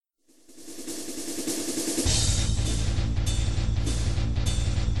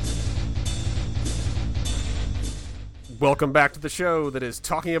Welcome back to the show that is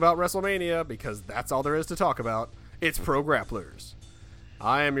talking about WrestleMania because that's all there is to talk about. It's Pro Grapplers.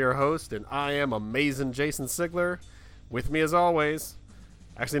 I am your host, and I am amazing Jason Sigler. With me as always,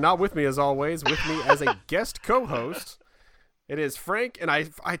 actually not with me as always, with me as a guest co-host, it is Frank, and I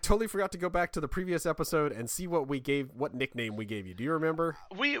totally forgot to go back to the previous episode and see what nickname we gave you. Do you remember?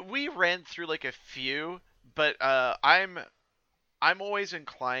 We ran through like a few, but I'm always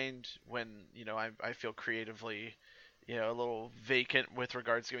inclined when I feel creatively a little vacant with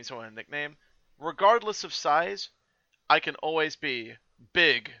regards to giving someone a nickname. Regardless of size, I can always be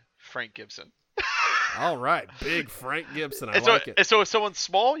Big Frank Gibson. All right, Big Frank Gibson. I and so, like it. And so if someone's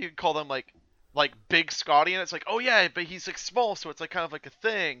small, you can call them like Big Scotty, and it's like, oh yeah, but he's like small, so it's like kind of like a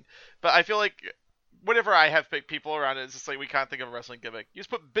thing. But I feel like whenever I have big people around, it's just like we can't think of a wrestling gimmick. You just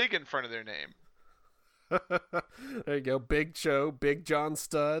put Big in front of their name. There you go, Big Show, Big John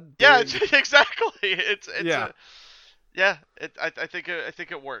Studd. Big... Yeah, exactly. It's yeah. I think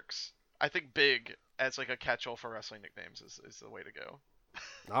it works. I think Big as like a catch-all for wrestling nicknames is the way to go.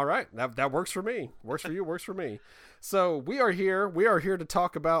 All right, that works for me. Works for you. Works for me. So we are here. We are here to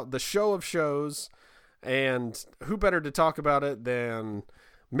talk about the show of shows, and who better to talk about it than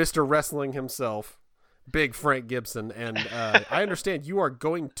Mr. Wrestling himself, Big Frank Gibson. And I understand you are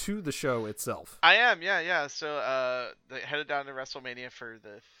going to the show itself. I am. Yeah. So they headed down to WrestleMania for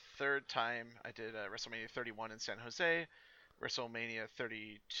the third time. I did WrestleMania 31 in San Jose, WrestleMania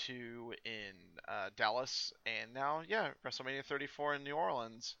 32 in Dallas, and now, WrestleMania 34 in New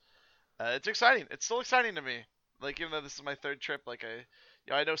Orleans. It's exciting. It's still exciting to me. Like, even though this is my third trip, like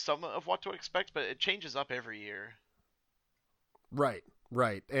I know some of what to expect, but it changes up every year. Right.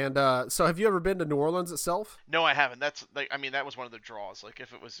 And so have you ever been to New Orleans itself? No, I haven't. That's that was one of the draws. Like,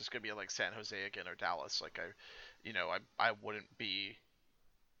 if it was just gonna be like San Jose again or Dallas, like I wouldn't be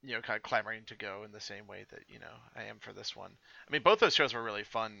kind of clamoring to go in the same way that, I am for this one. I mean, both those shows were really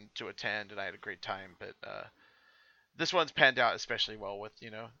fun to attend, and I had a great time, but this one's panned out especially well with,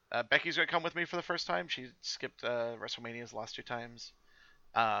 Becky's going to come with me for the first time. She skipped WrestleMania's the last two times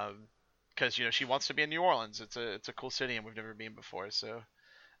because, she wants to be in New Orleans. It's a cool city, and we've never been before, so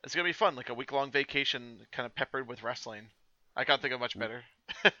it's going to be fun, like a week-long vacation kind of peppered with wrestling. I can't think of much better.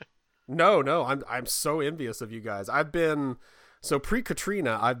 No, I'm so envious of you guys. So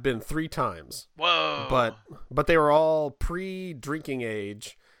pre-Katrina, I've been 3 times. Whoa! But they were all pre-drinking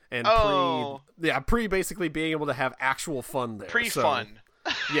age and pre basically being able to have actual fun there. Pre-fun.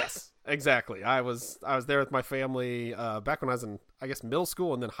 So, yes, exactly. I was there with my family back when I was in, I guess, middle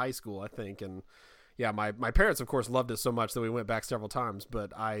school and then high school, I think. And yeah, my parents of course loved it so much that we went back several times.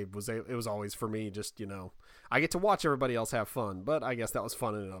 But it was always for me just I get to watch everybody else have fun, but I guess that was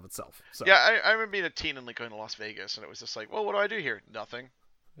fun in and of itself. So. Yeah, I remember being a teen and like going to Las Vegas, and it was just like, well, what do I do here? Nothing.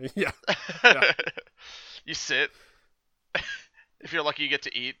 Yeah. You sit. If you're lucky, you get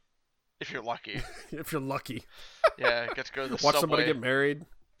to eat. If you're lucky. If you're lucky. Yeah, get to go to the Watch subway. somebody get married.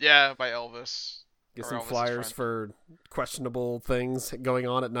 Yeah, by Elvis. Get some flyers for questionable things going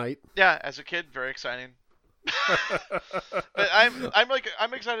on at night. Yeah, as a kid, very exciting. But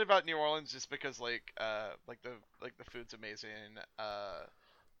I'm excited about New Orleans just because the food's amazing.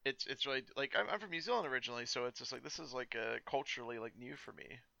 It's really like I'm from New Zealand originally, so it's just like this is like culturally like new for me.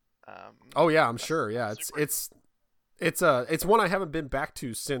 Oh yeah, I'm sure. Yeah, it's one I haven't been back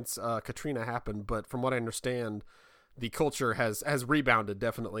to since Katrina happened, but from what I understand, the culture has rebounded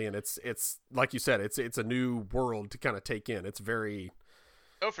definitely, and it's like you said, it's a new world to kind of take in. It's very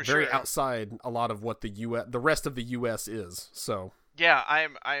very outside a lot of what the rest of the US is. So yeah, I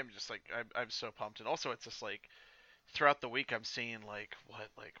am just like I'm so pumped, and also it's just like throughout the week I'm seeing like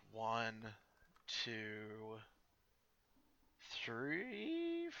 1, 2,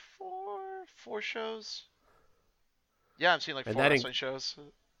 3, 4 shows. Yeah, I'm seeing like 4 wrestling shows.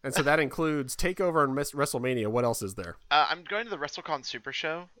 And so that includes TakeOver and WrestleMania. What else is there? I'm going to the WrestleCon Super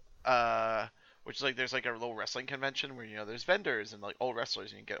Show, which is like there's like a little wrestling convention where there's vendors and like old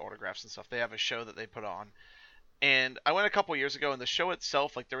wrestlers and you can get autographs and stuff. They have a show that they put on, and I went a couple years ago, and the show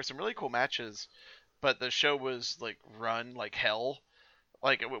itself, like there were some really cool matches, but the show was like run like hell.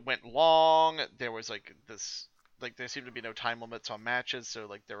 Like it went long. There was like this like there seemed to be no time limits on matches, so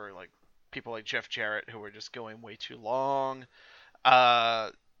like there were like people like Jeff Jarrett who were just going way too long.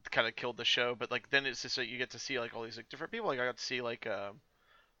 Kind of killed the show, but like then it's just like you get to see like all these like different people. Like I got to see like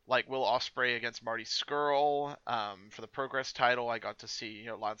Will Ospreay against Marty Scurll for the Progress title. I got to see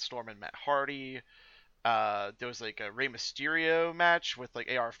Lance Storm and Matt Hardy. There was like a Rey Mysterio match with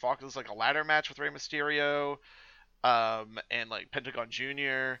like AR Fox. It was like a ladder match with Rey Mysterio and like Pentagon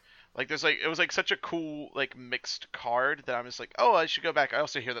Jr. Like there's like it was like such a cool like mixed card that I'm just like, oh, I should go back. I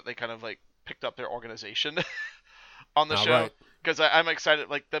also hear that they kind of like picked up their organization on the All show right. because I'm excited.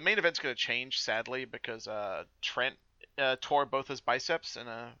 Like the main event's gonna change sadly because Trent tore both his biceps in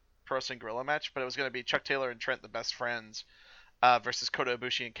a Pro Wrestling Guerrilla match, but it was gonna be Chuck Taylor and Trent, the best friends, versus Kota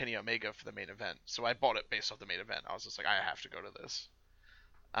Ibushi and Kenny Omega for the main event. So I bought it based off the main event. I was just like, I have to go to this.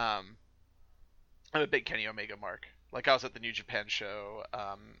 Um, I'm a big Kenny Omega mark. Like I was at the New Japan show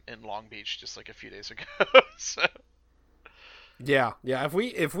in Long Beach just like a few days ago. So Yeah, yeah.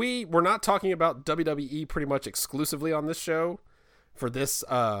 If we were not talking about WWE pretty much exclusively on this show, for this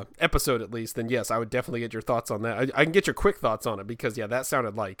episode at least, then yes, I would definitely get your thoughts on that. I can get your quick thoughts on it because yeah, that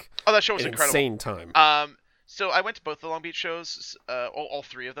sounded like oh, that show was an incredible. insane time. So I went to both the Long Beach shows, all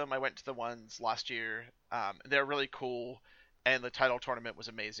three of them. I went to the ones last year. They're really cool, and the title tournament was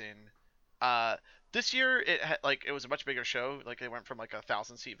amazing. Uh, this year it was a much bigger show. Like they went from like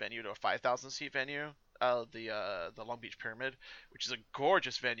 1,000-seat venue to a 5,000-seat venue. The Long Beach Pyramid, which is a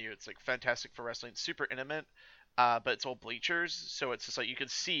gorgeous venue. It's like fantastic for wrestling, super intimate. But it's all bleachers, so it's just like you can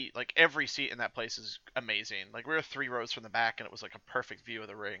see like every seat in that place is amazing. Like we were 3 rows from the back, and it was like a perfect view of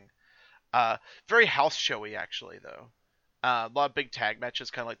the ring. Very house showy actually though. A lot of big tag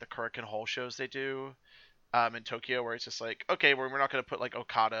matches, kind of like the Kurikan Hall shows they do in Tokyo, where it's just like, okay, we're not going to put like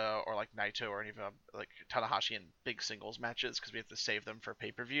Okada or like Naito or even like Tanahashi in big singles matches because we have to save them for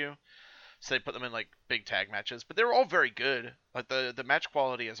pay-per-view. So they put them in like big tag matches, but they were all very good. Like the match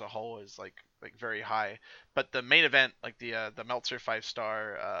quality as a whole is like very high. But the main event, like the Meltzer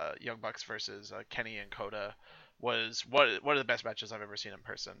 5-star Young Bucks versus Kenny and Kota, was one of the best matches I've ever seen in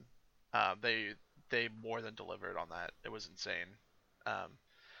person. They more than delivered on that. It was insane.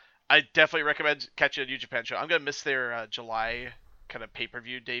 I definitely recommend catching a New Japan show. I'm gonna miss their July kind of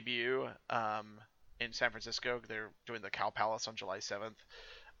pay-per-view debut in San Francisco. They're doing the Cow Palace on July 7th.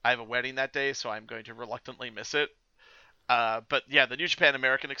 I have a wedding that day, so I'm going to reluctantly miss it. But yeah, the New Japan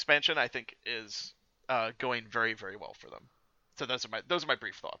American expansion I think is going very, very well for them. So those are my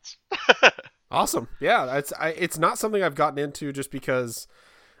brief thoughts. Awesome. Yeah, it's not something I've gotten into just because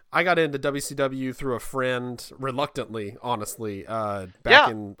I got into WCW through a friend reluctantly, honestly. Back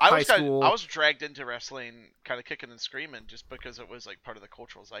in high school, I was dragged into wrestling, kind of kicking and screaming, just because it was like part of the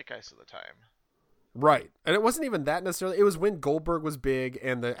cultural zeitgeist of the time. Right. And it wasn't even that necessarily. It was when Goldberg was big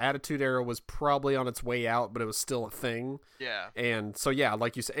and the Attitude Era was probably on its way out, but it was still a thing. Yeah. And so, yeah,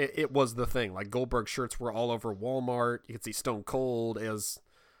 like you said, it was the thing. Like Goldberg shirts were all over Walmart. You could see Stone Cold as...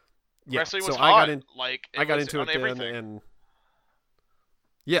 Yeah. Wrestling was so hot. I got into it everything. then. And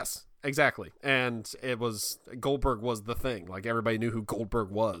yes, exactly. And it was... Goldberg was the thing. Like everybody knew who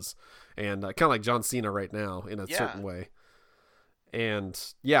Goldberg was. And kind of like John Cena right now in a certain way. And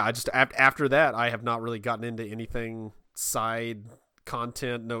yeah, I just after that, I have not really gotten into anything side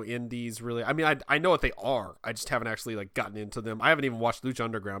content, no indies really. I mean, I know what they are. I just haven't actually like gotten into them. I haven't even watched Lucha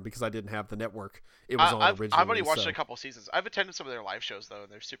Underground because I didn't have the network it was on originally. I've only watched a couple seasons. I've attended some of their live shows though,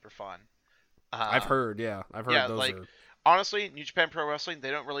 and they're super fun. I've heard those like, are... Honestly, New Japan Pro Wrestling,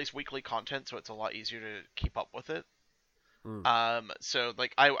 they don't release weekly content, so it's a lot easier to keep up with it. So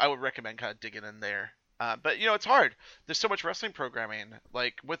like I would recommend kind of digging in there. But you know, it's hard. There's so much wrestling programming.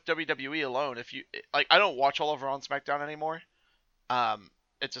 Like with WWE alone, if you like, I don't watch all of Raw and SmackDown anymore.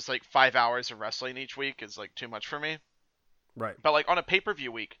 It's just like 5 hours of wrestling each week is like too much for me. Right. But like on a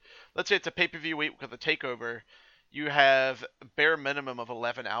pay-per-view week, let's say it's a pay-per-view week with a takeover, you have bare minimum of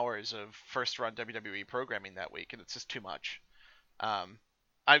 11 hours of first-run WWE programming that week, and it's just too much.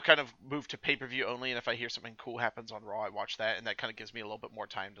 I've kind of moved to pay-per-view only, and if I hear something cool happens on Raw, I watch that, and that kind of gives me a little bit more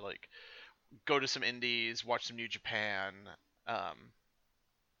time to like go to some indies, watch some New Japan,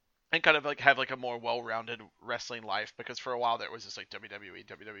 and kind of like have like a more well-rounded wrestling life, because for a while there was just like WWE.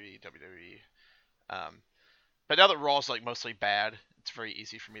 But now that Raw's like mostly bad, it's very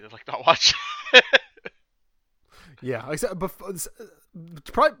easy for me to like not watch. Yeah, except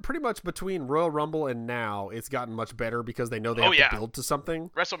pretty much between Royal Rumble and now, it's gotten much better because they know they have to build to something.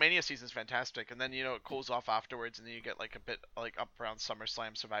 WrestleMania season's fantastic, and then you know it cools off afterwards, and then you get like a bit like up around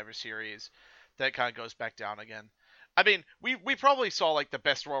SummerSlam, Survivor Series, that kind of goes back down again. I mean, we probably saw like the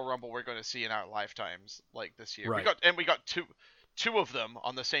best Royal Rumble we're going to see in our lifetimes, like this year. Right. We got two of them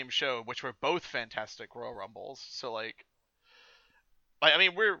on the same show, which were both fantastic Royal Rumbles. So like I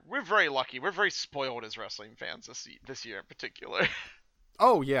mean, we're very lucky. We're very spoiled as wrestling fans this year in particular.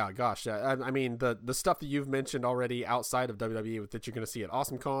 Oh yeah, gosh. I mean, the stuff that you've mentioned already outside of WWE that you're going to see at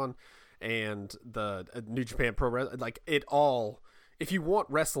AwesomeCon and the New Japan Pro Wrestling, like it all. If you want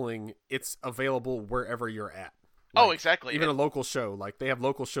wrestling, it's available wherever you're at. Like, exactly. Even a local show, like they have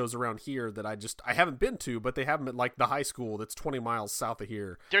local shows around here that I haven't been to, but they have them at like the high school that's 20 miles south of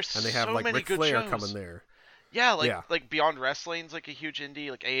here. There's and they have so like many Ric good Flair shows coming there. Yeah, Yeah. like Beyond Wrestling's like a huge indie,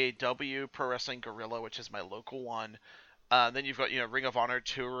 like AAW, Pro Wrestling Guerrilla, which is my local one. Then you've got Ring of Honor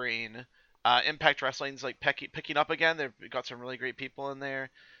touring. Impact Wrestling's like picking up again. They've got some really great people in there.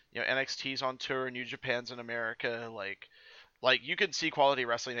 NXT's on tour, New Japan's in America. Like you can see quality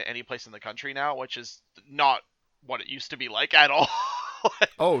wrestling at any place in the country now, which is not what it used to be like at all.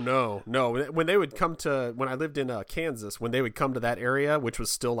 Oh no. When they would come to, when I lived in Kansas, when they would come to that area, which was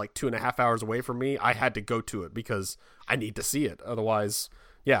still like 2.5 hours away from me, I had to go to it because I need to see it. Otherwise,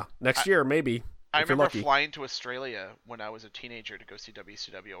 yeah, next year maybe. I if you're remember lucky. flying to Australia when I was a teenager to go see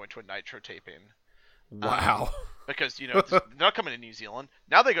WCW. I went to a Nitro taping. Wow. Because they're not coming to New Zealand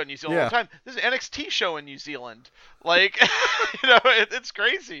now. They go to New Zealand all the time. There's an NXT show in New Zealand. Like, it's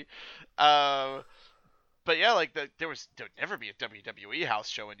crazy. But yeah, like there would never be a WWE house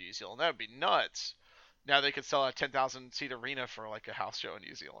show in New Zealand. That would be nuts. Now they could sell a 10,000 seat arena for like a house show in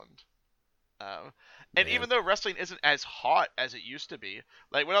New Zealand. And even though wrestling isn't as hot as it used to be,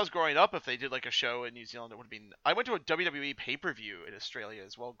 like when I was growing up, if they did like a show in New Zealand, it would have been. I went to a WWE pay-per-view in Australia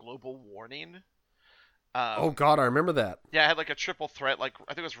as well, Global Warning. Oh God, I remember that. Yeah, I had like a triple threat, like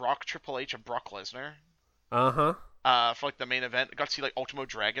I think it was Rock, Triple H, and Brock Lesnar. For like the main event. I got to see like Ultimo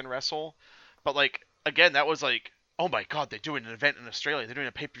Dragon wrestle, but like again, that was like, oh my God, they're doing an event in Australia. They're doing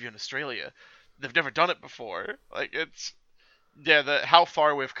a pay-per-view in Australia. They've never done it before. Like it's how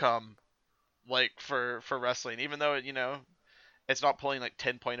far we've come, like for wrestling. Even though it's not pulling like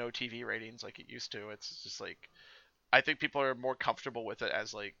 10.0 TV ratings like it used to. It's just like I think people are more comfortable with it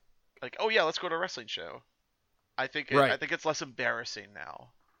as like oh yeah, let's go to a wrestling show. I think it's less embarrassing now,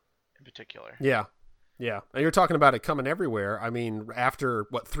 in particular. Yeah. And you're talking about it coming everywhere. I mean, after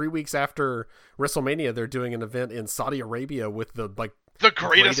 3 weeks after WrestleMania, they're doing an event in Saudi Arabia with the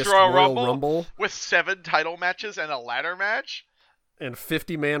greatest Royal Rumble with 7 title matches and a ladder match and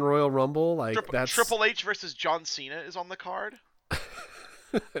 50-man Royal Rumble. Like that's Triple H versus John Cena is on the card.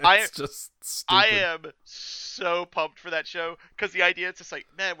 It's just stupid. I am so pumped for that show because the idea is just like,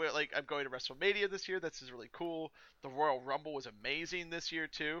 man, I'm going to WrestleMania this year. This is really cool. The Royal Rumble was amazing this year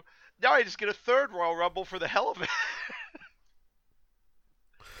too. Now I just get a 3rd Royal Rumble for the hell of it.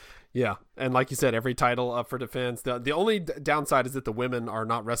 Yeah, and like you said, every title up for defense. The only downside is that the women are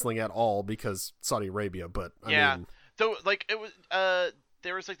not wrestling at all because Saudi Arabia. But I mean, though, like it was,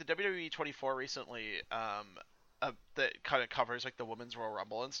 there was like the WWE 24 recently, that kind of covers like the women's Royal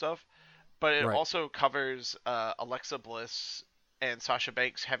Rumble and stuff, but it also covers Alexa Bliss and Sasha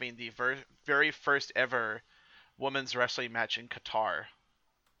Banks having the very first ever women's wrestling match in Qatar.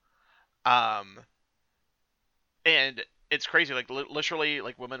 And it's crazy. Like literally,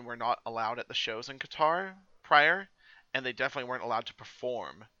 like women were not allowed at the shows in Qatar prior, and they definitely weren't allowed to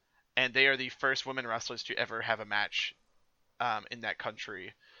perform. And they are the first women wrestlers to ever have a match, in that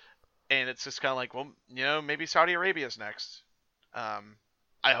country. And it's just kind of like, well, maybe Saudi Arabia's next.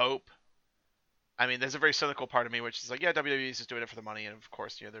 I hope. I mean, there's a very cynical part of me which is like, yeah, WWE's just doing it for the money, and of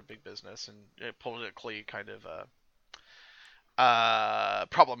course, they're big business and politically kind of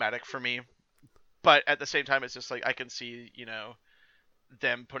problematic for me. But at the same time, it's just like I can see,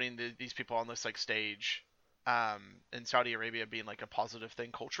 them putting these people on this like stage, in Saudi Arabia being like a positive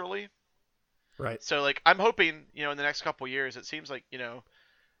thing culturally. Right. So like I'm hoping, in the next couple years, it seems like,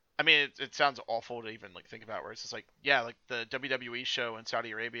 I mean, it sounds awful to even like think about, where it's just like, yeah, like the WWE show in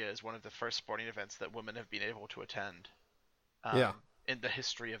Saudi Arabia is one of the first sporting events that women have been able to attend. In the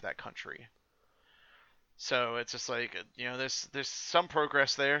history of that country. So it's just like, there's some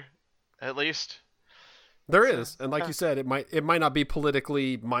progress there, at least. There is, and like you said, it might not be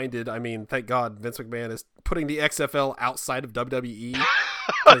politically minded. I mean, thank God Vince McMahon is putting the XFL outside of WWE.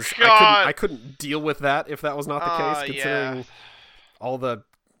 Because I couldn't deal with that if that was not the case, considering all the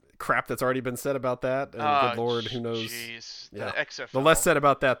crap that's already been said about that. And good Lord, who knows? Geez. The XFL. The less said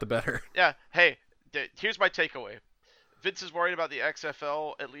about that, the better. Yeah. Hey, here's my takeaway. Vince is worried about the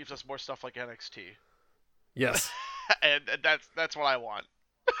XFL. It leaves us more stuff like NXT. Yes. and that's what I want.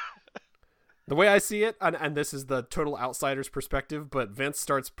 The way I see it, and this is the total outsider's perspective, but Vince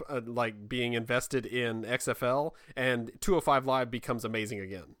starts like being invested in XFL, and 205 Live becomes amazing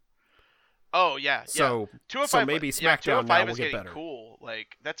again. Oh yeah, so 205, so maybe SmackDown now will get better. Cool.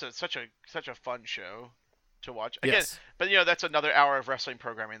 Like that's such a fun show to watch. Again, yes. But that's another hour of wrestling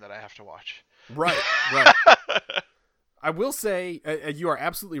programming that I have to watch. Right. I will say you are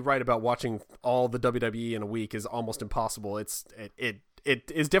absolutely right about watching all the WWE in a week is almost impossible.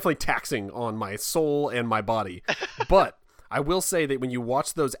 It is definitely taxing on my soul and my body. But I will say that when you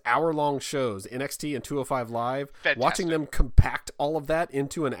watch those hour-long shows, NXT and 205 Live, Fantastic. Watching them compact all of that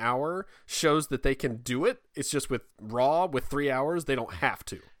into an hour shows that they can do it. It's just with Raw, with 3 hours, they don't have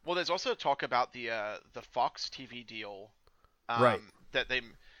to. Well, there's also talk about the Fox TV deal. Right. That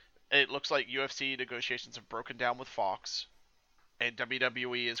it looks like UFC negotiations have broken down with Fox, and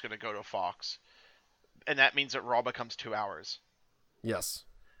WWE is going to go to Fox, and that means that Raw becomes 2 hours. Yes.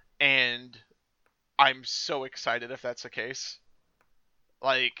 And I'm so excited if that's the case.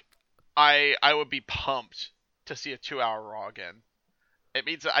 Like, I would be pumped to see a 2 hour Raw again. It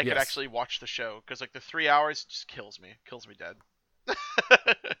means that I could Yes. actually watch the show, because like the 3 hours just kills me dead.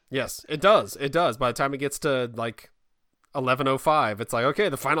 Yes, it does. It does. By the time it gets to like 11:05, it's like, okay,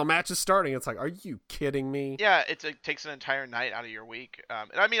 the final match is starting. It's like, are you kidding me? Yeah, it takes an entire night out of your week.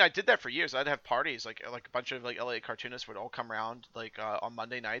 And I mean, I did that for years. I'd have parties, like a bunch of like LA cartoonists would all come around like on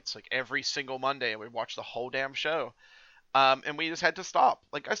Monday nights, like every single Monday, and we'd watch the whole damn show. And we just had to stop.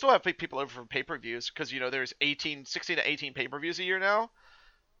 Like, I still have people over for pay-per-views, because there's 16 to 18 pay-per-views a year now.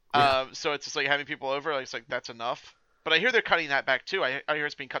 Yeah. So it's just like having people over, like, it's like that's enough. But I hear they're cutting that back too. I hear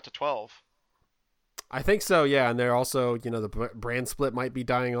it's being cut to 12. I think so, yeah. And they're also, the brand split might be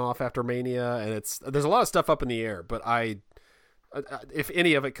dying off after Mania, and there's a lot of stuff up in the air. But if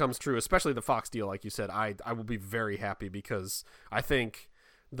any of it comes true, especially the Fox deal, like you said, I will be very happy, because I think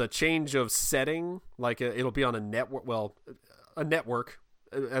the change of setting, like it'll be on a network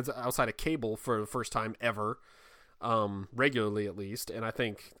as outside of cable for the first time ever, regularly at least. And I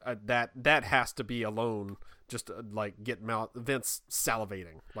think that has to be alone just like get Vince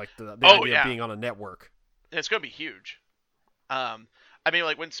salivating, like the idea of being on a network. It's gonna be huge. I mean,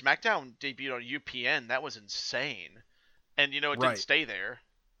 like when SmackDown debuted on UPN, that was insane, and it didn't stay there,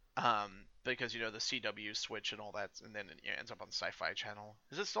 because the CW switch and all that, and then it ends up on Sci-Fi Channel.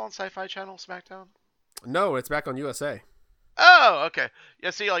 Is it still on Sci-Fi Channel, SmackDown? No, it's back on USA. Oh, okay. Yeah,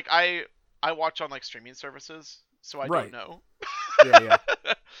 see, like I watch on like streaming services, so I don't know. Yeah.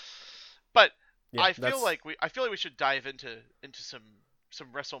 But yeah, I feel like we should dive into some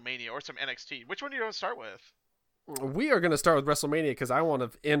WrestleMania or some NXT. Which one do you want to start with? We are going to start with WrestleMania, because I want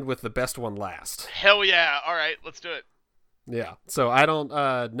to end with the best one last. Hell yeah! All right, let's do it. Yeah. So I don't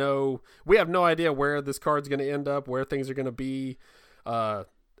know. We have no idea where this card's going to end up, where things are going to be.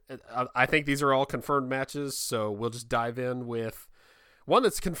 I think these are all confirmed matches, so we'll just dive in with one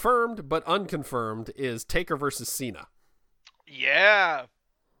that's confirmed but unconfirmed is Taker versus Cena. Yeah,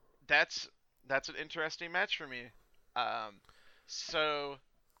 that's an interesting match for me. So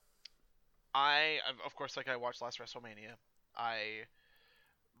of course, like, I watched last WrestleMania.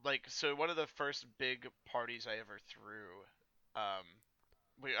 So one of the first big parties I ever threw,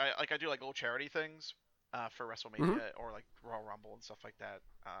 I do like little charity things for WrestleMania, or like Royal Rumble and stuff like that.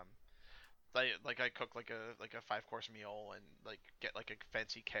 I cook like a 5-course meal, and like get like a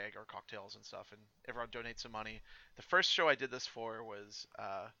fancy keg or cocktails and stuff, and everyone donates some money. The first show I did this for was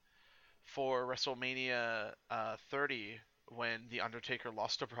for WrestleMania 30, when The Undertaker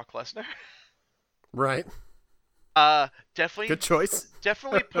lost to Brock Lesnar. Right. Definitely good choice.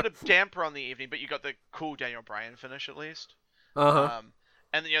 Definitely put a damper on the evening, but you got the cool Daniel Bryan finish at least.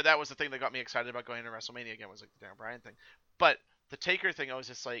 And that was the thing that got me excited about going to WrestleMania again, was like the Daniel Bryan thing. But the Taker thing, I was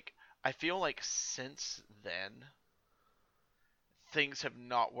just like, I feel like since then things have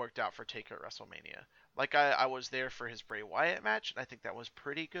not worked out for Taker at WrestleMania. Like, I was there for his Bray Wyatt match, and I think that was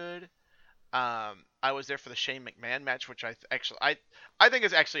pretty good. I was there for the Shane McMahon match, which I think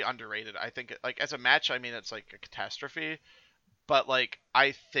is actually underrated. I think, like, as a match, I mean, it's like a catastrophe, but like,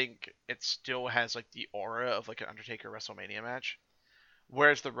 I think it still has like the aura of like an Undertaker WrestleMania match,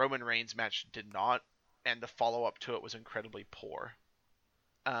 whereas the Roman Reigns match did not, and the follow up to it was incredibly poor.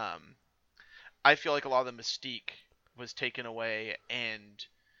 I feel like a lot of the mystique was taken away, and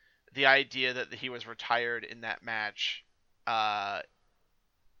the idea that he was retired in that match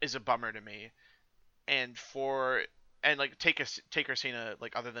is a bummer to me. And like Taker Cena,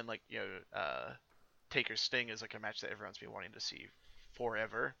 like, other than like Taker Sting, is like a match that everyone's been wanting to see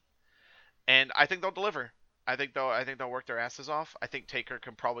forever, and I think they'll deliver. I think they'll work their asses off. I think Taker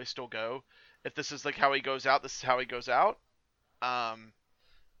can probably still go. If this is like how he goes out, this is how he goes out.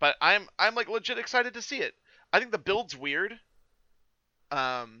 But I'm like legit excited to see it. I think the build's weird.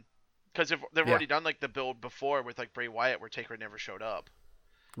 Because they've already done like the build before with like Bray Wyatt, where Taker never showed up.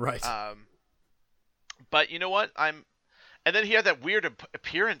 Right. But you know what? And then he had that weird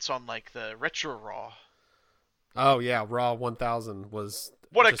appearance on like the Retro Raw. Oh yeah, Raw 1000 was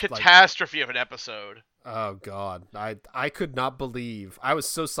what a catastrophe of an episode. Oh god, I could not believe. I was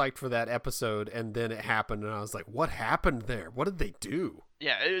so psyched for that episode, and then it happened, and I was like, what happened there? What did they do?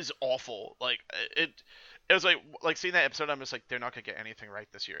 Yeah, it is awful. Like it was like seeing that episode, I'm just like, they're not gonna get anything right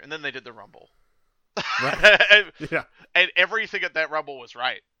this year. And then they did the Rumble. Yeah. And everything at that Rumble was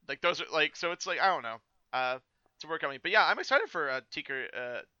right. Like, those are like, so it's like, I don't know. It's a work coming. But yeah, I'm excited for Taker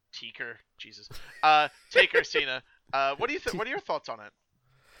Cena. What do you what are your thoughts on it?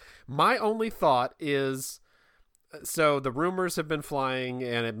 My only thought is, so the rumors have been flying,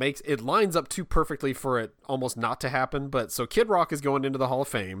 and it lines up too perfectly for it almost not to happen. But so Kid Rock is going into the Hall of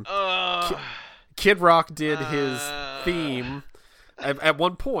Fame. Kid Rock did his theme at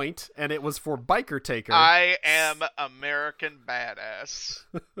one point, and it was for Biker Taker. I am American Badass.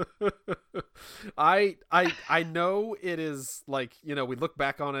 I know it is like, we look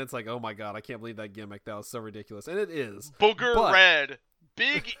back on it, it's like, oh my god, I can't believe that gimmick. That was so ridiculous. And it is. Booger Red.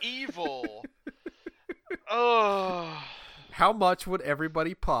 Big Evil. Oh. How much would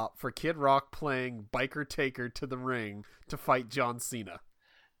everybody pop for Kid Rock playing Biker Taker to the ring to fight John Cena?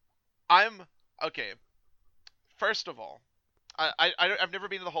 Okay. First of all, I've never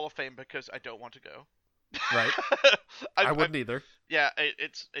been to the Hall of Fame because I don't want to go. Right. I wouldn't either. Yeah,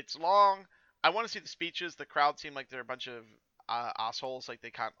 it's long. I want to see the speeches. The crowd seem like they're a bunch of assholes. Like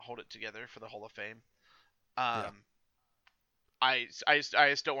they can't hold it together for the Hall of Fame. I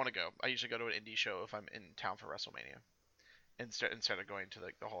just don't want to go. I usually go to an indie show if I'm in town for WrestleMania, instead of going to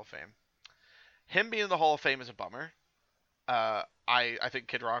the Hall of Fame. Him being in the Hall of Fame is a bummer. I think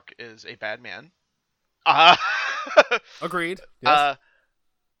Kid Rock is a bad man. Agreed. Yes.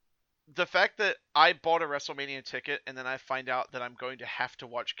 The fact that I bought a WrestleMania ticket and then I find out that I'm going to have to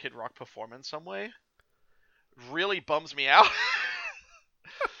watch Kid Rock perform in some way really bums me out.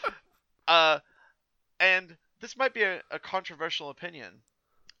 And this might be a controversial opinion.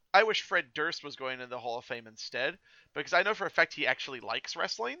 I wish Fred Durst was going into the Hall of Fame instead, because I know for a fact he actually likes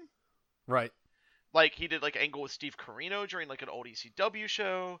wrestling. Right. Like, he did, like, angle with Steve Corino during, like, an old ECW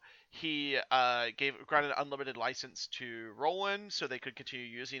show. He granted an unlimited license to Roland so they could continue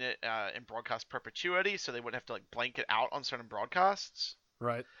using it in broadcast perpetuity, so they wouldn't have to, like, blank it out on certain broadcasts.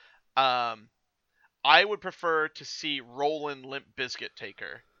 Right. I would prefer to see Roland Limp Bizkit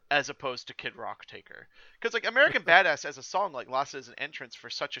Taker as opposed to Kid Rock Taker. Because, like, American Badass as a song, like, lasted as an entrance for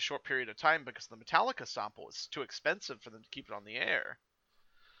such a short period of time because the Metallica sample was too expensive for them to keep it on the air.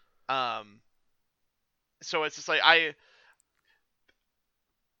 So it's just like,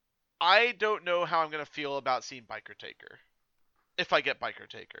 I don't know how I'm going to feel about seeing Biker Taker. If I get Biker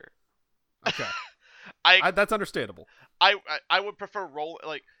Taker. Okay. That's understandable. I would prefer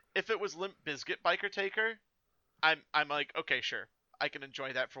like, if it was Limp Bizkit Biker Taker, I'm like, okay, sure. I can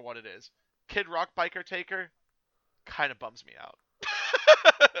enjoy that for what it is. Kid Rock Biker Taker kind of bums me out.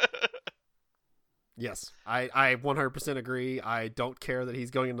 Yes. I 100% agree. I don't care that he's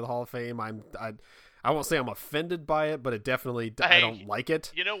going into the Hall of Fame. I won't say I'm offended by it, but it definitely, I don't like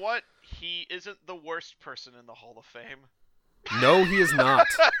it. You know what? He isn't the worst person in the Hall of Fame. No, he is not.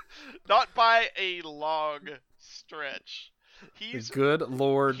 Not by a long stretch. Good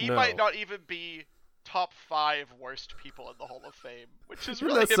Lord, he no. might not even be top 5 worst people in the Hall of Fame, which is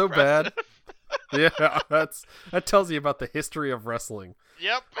really That's so impressive. bad. Yeah, that tells you about the history of wrestling.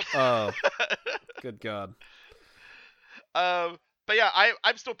 Yep. Oh, good God. But yeah,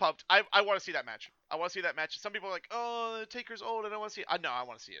 I'm still pumped. I want to see that match. I want to see that match. Some people are like, oh, Taker's old. I don't want to see it. No, I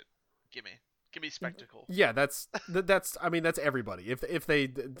want to see it. Give me spectacle. Yeah, that's everybody. If they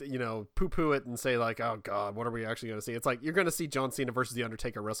poo-poo it and say like, oh God, what are we actually going to see? It's like, you're going to see John Cena versus The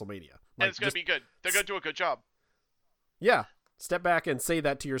Undertaker at WrestleMania. And it's going to be good. They're going to do a good job. Yeah. Step back and say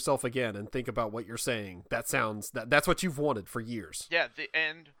that to yourself again and think about what you're saying. That's what you've wanted for years. Yeah,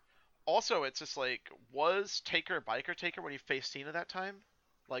 and also it's just like, was Taker Biker Taker when he faced Cena that time?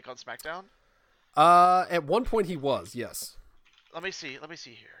 Like on SmackDown? At one point he was, yes. Let me see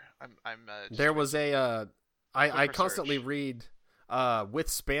here. There was I constantly read with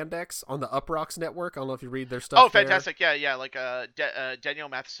Spandex on the Uprocks network. I don't know if you read their stuff. Oh, fantastic! There. Yeah. Like Danielle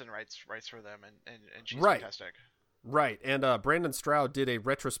Matheson writes for them, and she's fantastic. Right, and Brandon Stroud did a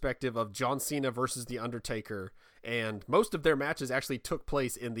retrospective of John Cena versus The Undertaker, and most of their matches actually took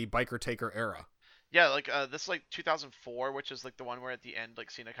place in the Biker Taker era. Yeah, like this is like 2004, which is like the one where at the end, like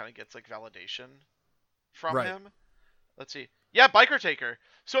Cena kind of gets like validation from him. Let's see. Yeah, Biker Taker.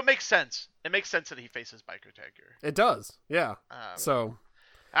 So it makes sense. It makes sense that he faces Biker Taker. It does. Yeah. So.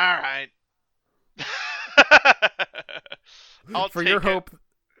 All right. For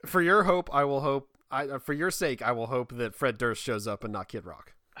your sake, I will hope that Fred Durst shows up and not Kid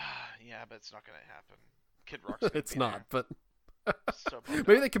Rock. Yeah, but it's not going to happen. Kid Rock's it's not, there. But so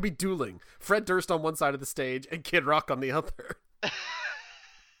maybe they could be dueling. Fred Durst on one side of the stage and Kid Rock on the other.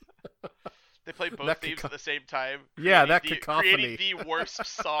 They play both themes at the same time. Yeah, that cacophony. Creating the worst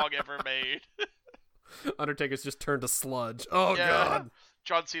song ever made. Undertaker's just turned to sludge. Oh, yeah. God.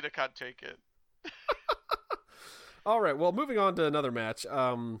 John Cena can't take it. All right, well, moving on to another match.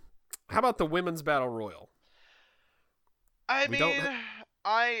 How about the Women's Battle Royal? I We don't. mean,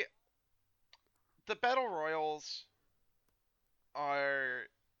 I the battle royals are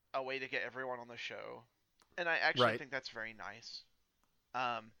a way to get everyone on the show, and I actually Right. think that's very nice.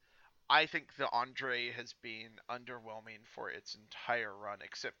 Um, I think the Andre has been underwhelming for its entire run,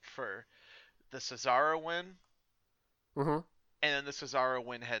 except for the Cesaro win, Mm-hmm. and then the Cesaro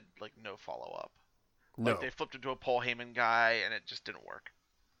win had like no follow up. Like No. they flipped into a Paul Heyman guy, and it just didn't work.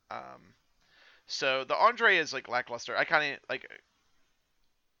 So the Andre is like lackluster. I kind of like it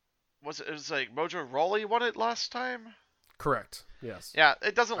was like Mojo Rawley won it last time. Correct. Yes. Yeah,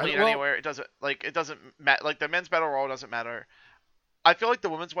 it doesn't lead Well, anywhere. It doesn't matter. Like the men's battle royal doesn't matter. I feel like the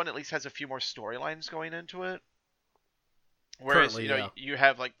women's one at least has a few more storylines going into it. Whereas currently, yeah. you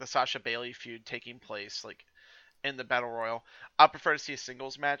have like the Sasha Bailey feud taking place like in the battle royal. I prefer to see a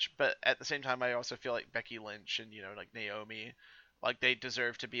singles match, but at the same time, I also feel like Becky Lynch and like Naomi, like they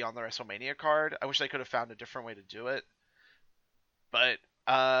deserve to be on the WrestleMania card. I wish they could have found a different way to do it, but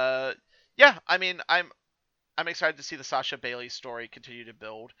yeah. I mean, I'm excited to see the Sasha Bailey story continue to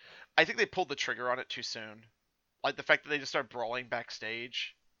build. I think they pulled the trigger on it too soon. Like the fact that they just started brawling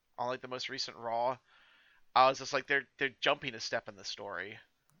backstage on like the most recent Raw. I was just like they're jumping a step in the story.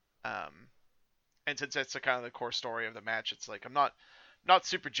 And since that's the kind of the core story of the match, it's like I'm not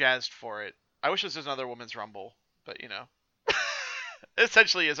super jazzed for it. I wish this was another women's rumble, but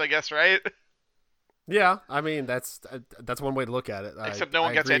essentially is, I guess, right? Yeah. I mean, that's one way to look at it. Except no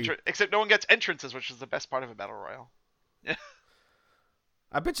one I gets agree. except no one gets entrances, which is the best part of a battle royal. Yeah.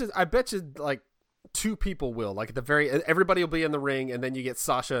 I bet you, like two people will. Like at the very, everybody will be in the ring, and then you get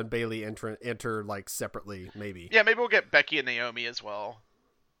Sasha and Bailey enter like separately, maybe. Yeah, maybe we'll get Becky and Naomi as well.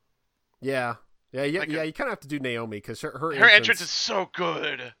 Yeah. Yeah, Like yeah. You kind of have to do Naomi because her entrance is so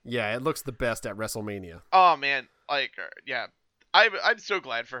good. Yeah, it looks the best at WrestleMania. Oh man, like yeah, I'm so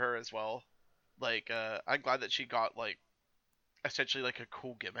glad for her as well. Like I'm glad that she got like essentially like a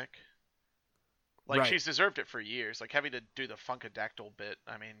cool gimmick. Like Right. she's deserved it for years. Like having to do the Funkadactyl bit.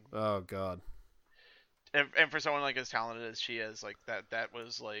 I mean, Oh God. and for someone like as talented as she is, like that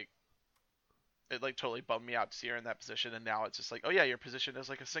was like it like totally bummed me out to see her in that position. And now it's just like, oh yeah, your position is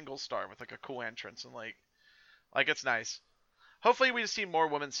like a single star with like a cool entrance and like it's nice. Hopefully we see more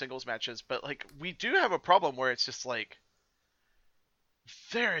women's singles matches, but like we do have a problem where it's just like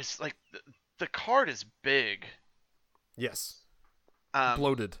there is like the card is big. Yes. Um,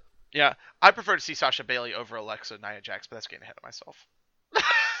 Bloated. yeah, I prefer to see Sasha Bailey over Alexa Nia Jax, but that's getting ahead of myself.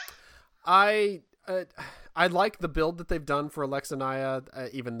 I I like the build that they've done for Alexa Nia,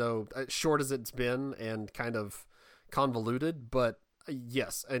 even though short as it's been and kind of convoluted. But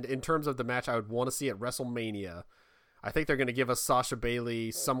yes, and in terms of the match, I would want to see at WrestleMania. I think they're going to give us Sasha Bailey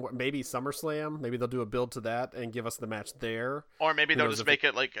somewhere, maybe SummerSlam. Maybe they'll do a build to that and give us the match there. Or maybe Who they'll knows just if make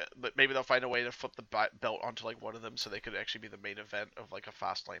it like maybe they'll find a way to flip the belt onto like one of them so they could actually be the main event of like a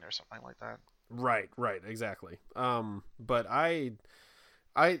fast lane or something like that. Right, exactly. But I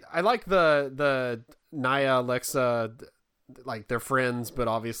like the Nia Alexa, like they're friends, but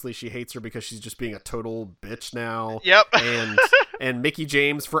obviously she hates her because she's just being a total bitch now. Yep. And Mickie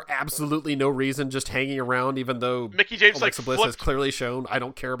James for absolutely no reason just hanging around, even though Mickie James Alexa like Bliss flipped. has clearly shown I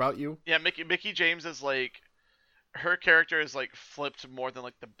don't care about you. Yeah, Mickie James is like her character is like flipped more than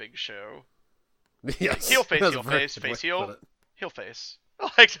like the Big Show. Yes, Heel face, that's heel a very face, good way face to heel, put it. heel face.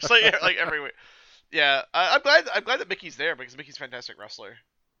 Like just like everywhere. Yeah, I'm glad that Mickey's there because Mickey's a fantastic wrestler.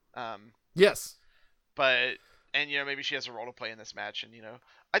 Yes, But and maybe she has a role to play in this match, and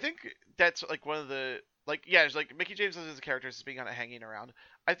I think that's like one of the it's like Mickie James as a character is being kind of hanging around.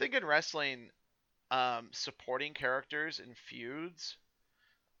 I think in wrestling, supporting characters in feuds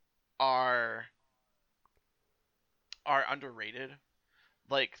are underrated.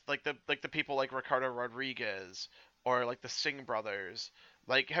 Like the people like Ricardo Rodriguez or like the Singh brothers,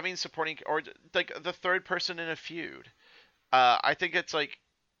 like having supporting or like the third person in a feud. I think it's like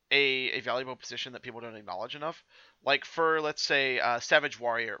a valuable position that people don't acknowledge enough. Like for let's say Savage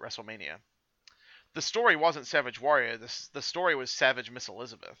Warrior at WrestleMania, the story wasn't Savage Warrior. The story was Savage Miss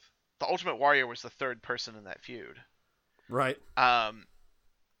Elizabeth. The Ultimate Warrior was the third person in that feud. right.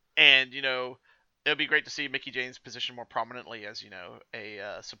 And it would be great to see Mickie James positioned more prominently as a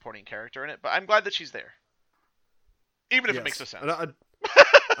supporting character in it. But I'm glad that she's there, even if it makes no sense.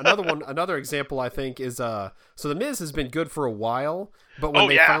 Another example I think is so the Miz has been good for a while, but when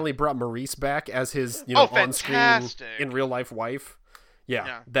they finally brought Maurice back as his on-screen in real life wife,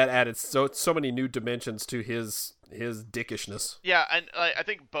 that added so many new dimensions to his dickishness. Yeah, and I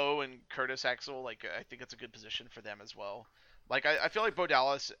think Bo and Curtis Axel, I think it's a good position for them as well. Like I feel like Bo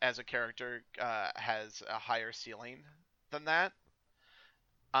Dallas as a character has a higher ceiling than that,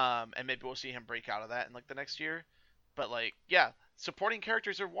 and maybe we'll see him break out of that in like the next year. But like, yeah, supporting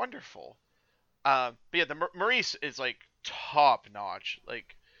characters are wonderful. But yeah, the Maurice is like top notch.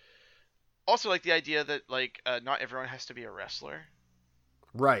 Like, also like the idea that like not everyone has to be a wrestler.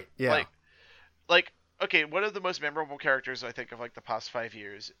 Right. Yeah. Like, like okay, one of the most memorable characters I think of like the past 5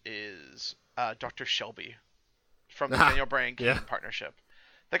 years is Dr. Shelby from the Daniel Bryan Kane Yeah. partnership.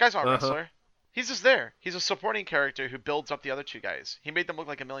 That guy's not a Uh-huh. wrestler. He's just there. He's a supporting character who builds up the other two guys. He made them look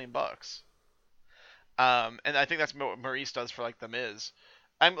like $1 million. And I think that's what Maurice does for like the Miz.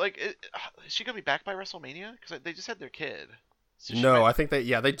 I'm like, is she gonna be back by WrestleMania? Because they just had their kid. So she No, might. I think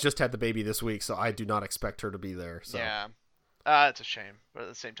they just had the baby this week, so I do not expect her to be there. So Yeah. It's a shame, but at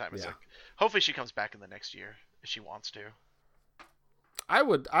the same time, it's yeah. like, hopefully she comes back in the next year if she wants to. I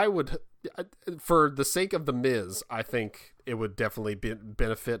would, for the sake of the Miz, I think it would definitely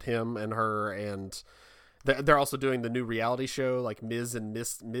benefit him and her, and they're also doing the new reality show like Miz and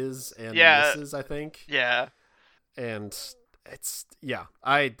Miz and Yeah. Mrs. I think, Yeah. and it's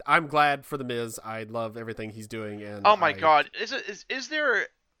I'm glad for the Miz. I love everything he's doing, and Oh my God, is there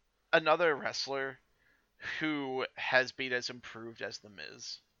another wrestler who has been as improved as the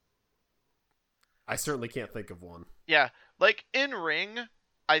Miz? I certainly can't think of one. Yeah, like in ring,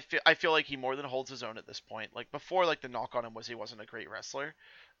 I feel like he more than holds his own at this point. Like before, like the knock on him was he wasn't a great wrestler.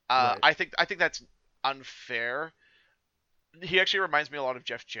 Right. I think that's unfair. He actually reminds me a lot of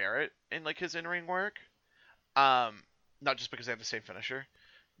Jeff Jarrett in like his in ring work. Um, Not just because they have the same finisher,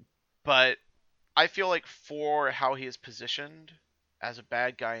 but I feel like for how he is positioned as a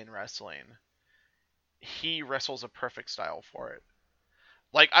bad guy in wrestling, he wrestles a perfect style for it.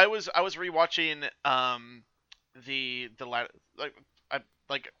 Like I was rewatching the ladder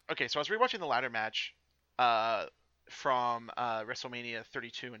okay, so I was rewatching the ladder match uh from WrestleMania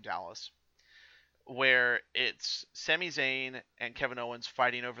 32 in Dallas, where it's Sami Zayn and Kevin Owens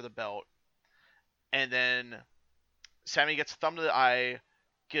fighting over the belt, and then Sami gets a thumb to the eye,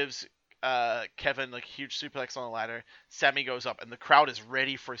 gives Kevin like huge suplex on the ladder. Sami goes up, and the crowd is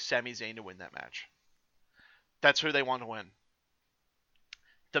ready for Sami Zayn to win that match. That's who they want to win.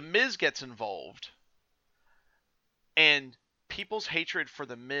 The Miz gets involved, and people's hatred for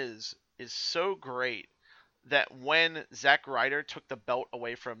the Miz is so great that when Zack Ryder took the belt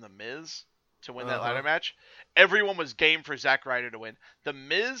away from the Miz to win that ladder match, everyone was game for Zack Ryder to win. The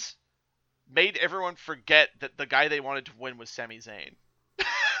Miz made everyone forget that the guy they wanted to win was Sami Zayn.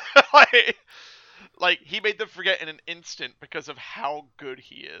 like, like he made them forget in an instant because of how good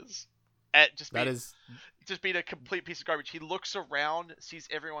he is at just being a complete piece of garbage. He looks around, sees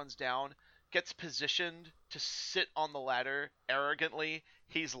everyone's down, gets positioned to sit on the ladder arrogantly.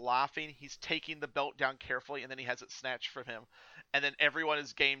 He's laughing. He's taking the belt down carefully, and then he has it snatched from him. And then everyone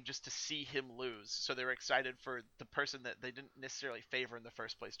is game just to see him lose. So they're excited for the person that they didn't necessarily favor in the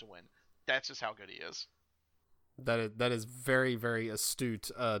first place to win. That's just how good he is. That is very, very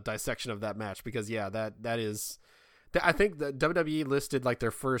astute dissection of that match, because that is. I think the WWE listed like their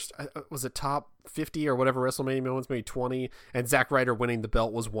first, was it top 50 or whatever WrestleMania moments, maybe 20, and Zack Ryder winning the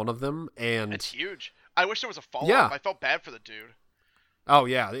belt was one of them. And it's huge. I wish there was a follow-up. Yeah. I felt bad for the dude. Oh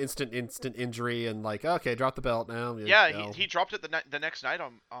yeah, the instant injury, and like, okay, drop the belt now. Yeah, he dropped it the next night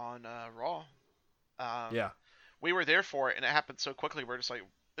on Raw. Yeah. We were there for it, and it happened so quickly. We're just like,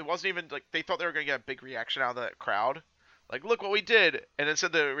 it wasn't even like they thought they were gonna get a big reaction out of that crowd. Like, look what we did, and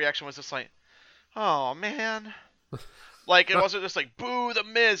instead the reaction was just like, oh man. Like, it wasn't just like, boo, the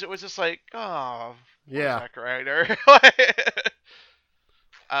Miz. It was just like, oh, Yeah. Zack Ryder.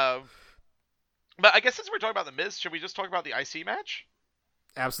 um, but I guess since we're talking about the Miz, should we just talk about the IC match?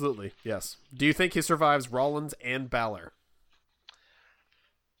 Absolutely, yes. Do you think he survives Rollins and Balor?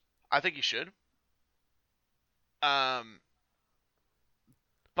 I think he should. But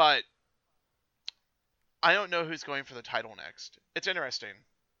I don't know who's going for the title next. It's interesting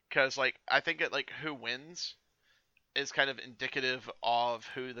because, like, I think it like who wins is kind of indicative of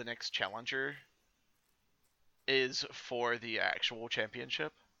who the next challenger is for the actual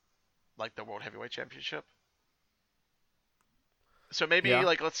championship, like the World Heavyweight Championship. So maybe, Yeah.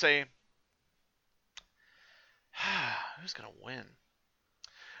 like, let's say, who's gonna win?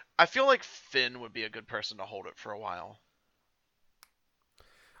 I feel like Finn would be a good person to hold it for a while.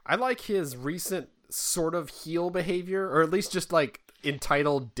 I like his recent sort of heel behavior, or at least just like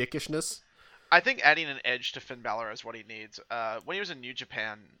entitled dickishness. I think adding an edge to Finn Balor is what he needs. When he was in New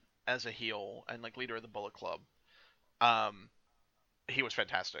Japan as a heel and like leader of the Bullet Club, he was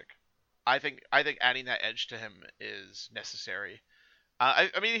fantastic. I think adding that edge to him is necessary. I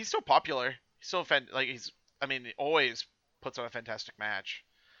mean, he's still popular. He's still he always puts on a fantastic match.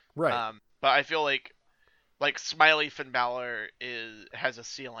 Right. But I feel like Smiley Finn Balor has a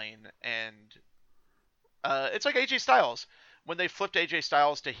ceiling, and It's like AJ Styles when they flipped AJ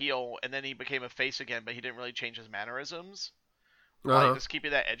Styles to heel and then he became a face again, but he didn't really change his mannerisms, like just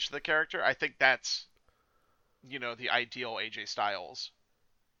keeping that edge to the character. I think that's the ideal AJ Styles.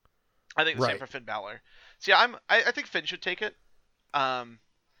 I think the same for Finn Balor. See, I think Finn should take it. I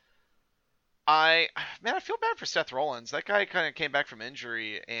feel bad for Seth Rollins. That guy kind of came back from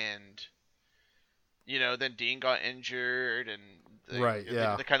injury, and then Dean got injured, and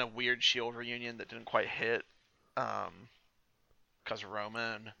the kind of weird Shield reunion that didn't quite hit, because of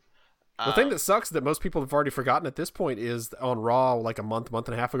Roman. The thing that sucks that most people have already forgotten at this point is on Raw, like a month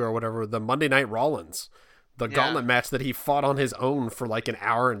and a half ago or whatever, the Monday Night Rollins. The gauntlet match that he fought on his own for like an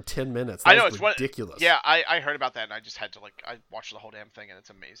hour and 10 minutes. That was ridiculous. I heard about that and I just had to I watched the whole damn thing and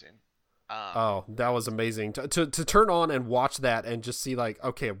it's amazing. That was amazing to turn on and watch that and just see like,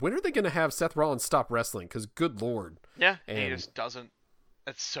 okay, when are they going to have Seth Rollins stop wrestling? Because good Lord. Yeah, and he just doesn't.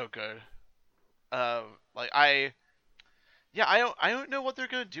 It's so good. I don't know what they're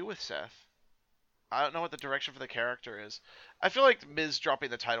going to do with Seth. I don't know what the direction for the character is. I feel like Miz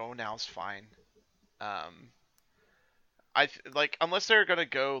dropping the title now is fine. Unless they're gonna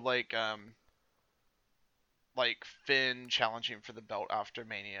go like Finn challenging for the belt after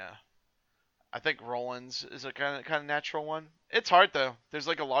Mania. I think Rollins is a kind of natural one. It's hard though. There's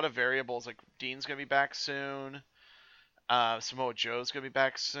like a lot of variables. Like Dean's gonna be back soon. Samoa Joe's gonna be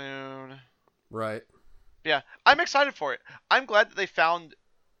back soon. Right. Yeah, I'm excited for it. I'm glad that they found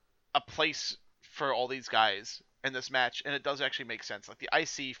a place for all these guys in this match, and it does actually make sense. Like the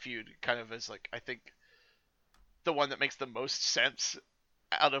IC feud kind of is like, I think, the one that makes the most sense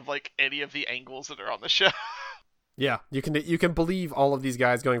out of like any of the angles that are on the show. Yeah, you can believe all of these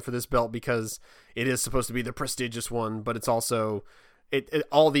guys going for this belt because it is supposed to be the prestigious one, but it's also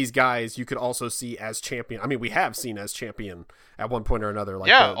all these guys you could also see as champion. I mean, we have seen as champion at one point or another.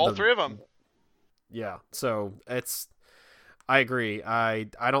 Like all three of them. Yeah, so I agree. I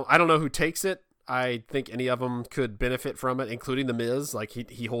don't know who takes it. I think any of them could benefit from it, including the Miz. Like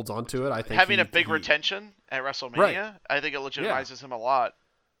he holds on to it. I think having a big retention at WrestleMania, right. I think it legitimizes him a lot.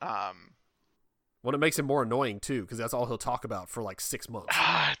 Well, it makes him more annoying too, because that's all he'll talk about for like 6 months.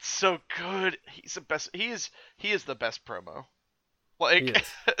 It's so good. He's the best. He is the best promo. Like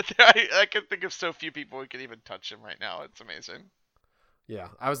I can think of so few people who can even touch him right now. It's amazing. Yeah,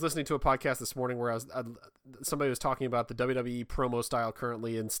 I was listening to a podcast this morning where somebody was talking about the WWE promo style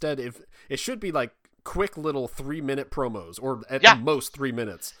currently. Instead, it should be like quick little 3-minute promos, or at the most 3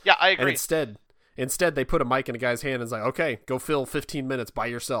 minutes. Yeah, I agree. And instead they put a mic in a guy's hand and it's like, okay, go fill 15 minutes by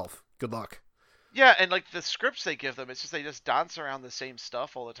yourself. Good luck. Yeah, and like the scripts they give them, it's just they just dance around the same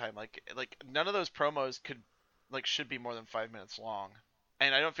stuff all the time. Like none of those promos should be more than 5 minutes long,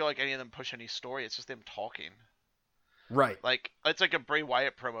 and I don't feel like any of them push any story. It's just them talking. Right. Like, it's like a Bray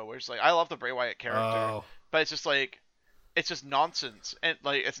Wyatt promo where it's like, I love the Bray Wyatt character, but it's just like, it's just nonsense. And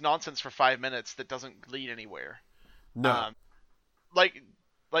like, it's nonsense for 5 minutes that doesn't lead anywhere. No. Like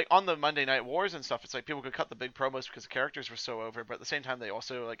on the Monday Night Wars and stuff, it's like people could cut the big promos because the characters were so over, but at the same time, they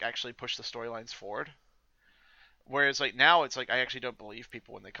also like actually push the storylines forward. Whereas like now, it's like, I actually don't believe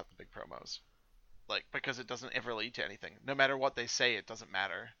people when they cut the big promos. Like, because it doesn't ever lead to anything. No matter what they say, it doesn't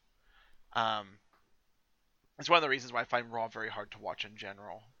matter. It's one of the reasons why I find Raw very hard to watch in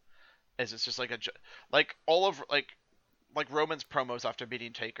general. Is it's just like all of like Roman's promos after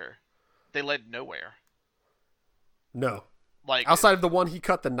beating Taker, they led nowhere. No. Like outside of the one he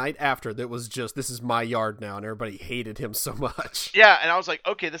cut the night after, that was just, this is my yard now, and everybody hated him so much. Yeah, and I was like,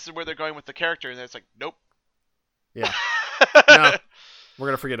 okay, this is where they're going with the character, and then it's like, nope. Yeah. No, we're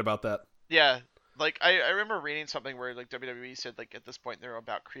gonna forget about that. Yeah. Like I remember reading something where like WWE said like at this point they're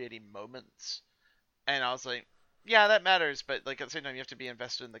about creating moments. And I was like, yeah, that matters, but like at the same time, you have to be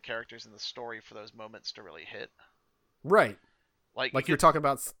invested in the characters and the story for those moments to really hit. Right. Like you're talking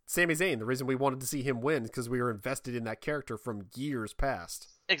about Sami Zayn. The reason we wanted to see him win is because we were invested in that character from years past.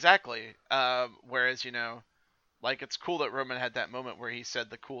 Exactly. Whereas, like it's cool that Roman had that moment where he said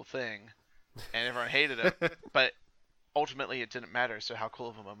the cool thing, and everyone hated it, but ultimately it didn't matter. So how cool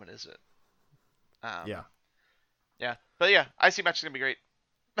of a moment is it? Yeah. Yeah. But yeah, IC match is gonna be great.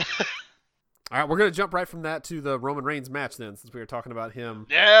 All right, we're going to jump right from that to the Roman Reigns match then, since we were talking about him.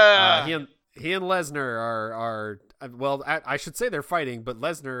 Yeah! He and Lesnar are well, I should say they're fighting, but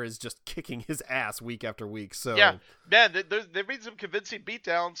Lesnar is just kicking his ass week after week. So yeah, man, they made some convincing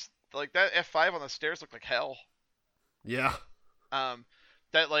beatdowns. Like, that F5 on the stairs looked like hell. Yeah.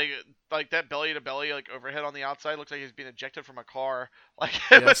 That, like that belly-to-belly, like, overhead on the outside looked like he was being ejected from a car. Like,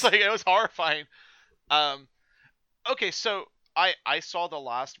 it was horrifying. Okay, so... I saw the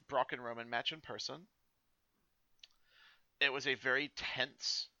last Brock and Roman match in person. It was a very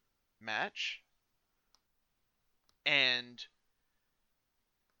tense match. and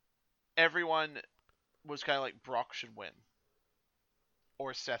everyone was kind of like Brock should win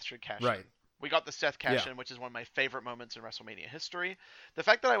or Seth should cash in. We got the Seth cash in, which is one of my favorite moments in WrestleMania history. The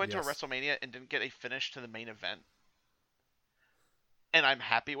fact that I went to a WrestleMania and didn't get a finish to the main event, and I'm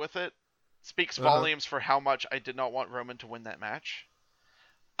happy with it, speaks volumes for how much I did not want Roman to win that match.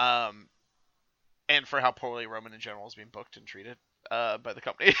 And for how poorly Roman in general is being booked and treated by the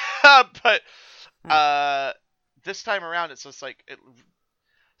company. But this time around, it's just like...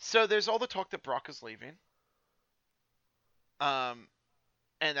 So there's all the talk that Brock is leaving. And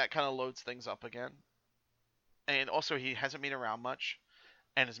that kind of loads things up again. And also, he hasn't been around much.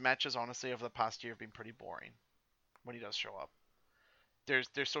 And his matches, honestly, over the past year have been pretty boring when he does show up.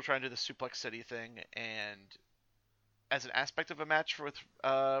 They're still trying to do the Suplex City thing, and as an aspect of a match with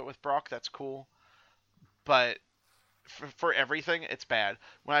Brock, that's cool. But for everything, it's bad.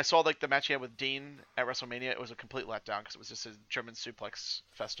 When I saw like the match he had with Dean at WrestleMania, it was a complete letdown because it was just a German suplex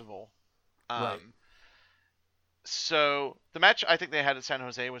festival. Right. So the match I think they had at San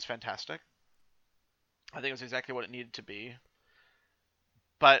Jose was fantastic. I think it was exactly what it needed to be.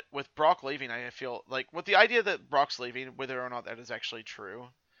 But with Brock leaving, I feel like with the idea that Brock's leaving, whether or not that is actually true,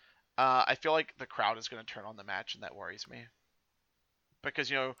 I feel like the crowd is going to turn on the match, and that worries me.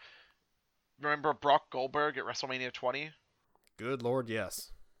 Because, remember Brock Goldberg at WrestleMania 20? Good Lord, yes.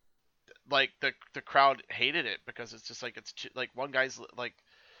 Like the crowd hated it because it's just like it's like one guy's like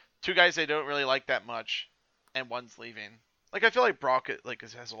two guys they don't really like that much, and one's leaving. Like I feel like Brock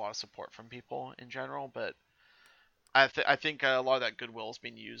has a lot of support from people in general, but I think a lot of that goodwill is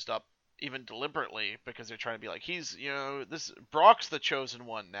being used up even deliberately because they're trying to be like he's this Brock's the chosen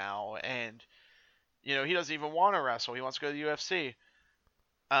one now, and he doesn't even want to wrestle. He wants to go to the UFC.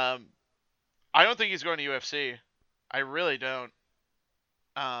 I don't think he's going to UFC. I really don't.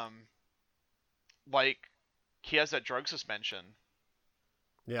 He has that drug suspension.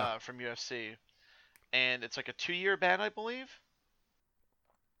 Yeah. From UFC, and it's like a 2-year ban, I believe.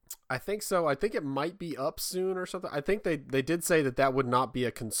 I think so. I think it might be up soon or something. I think they did say that would not be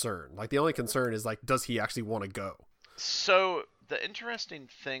a concern. Like the only concern is like, does he actually want to go? So the interesting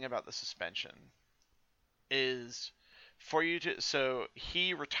thing about the suspension is for you to. So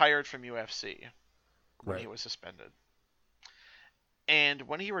he retired from UFC when he was suspended, and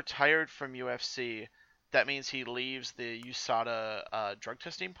when he retired from UFC, that means he leaves the USADA drug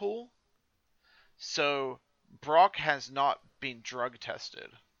testing pool. So Brock has not been drug tested.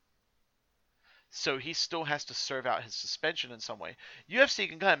 So he still has to serve out his suspension in some way. UFC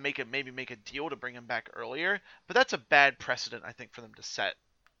can kind of maybe make a deal to bring him back earlier, but that's a bad precedent, I think, for them to set.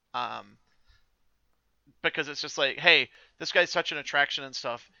 Because it's just like, hey, this guy's such an attraction and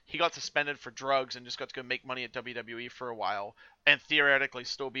stuff. He got suspended for drugs and just got to go make money at WWE for a while, and theoretically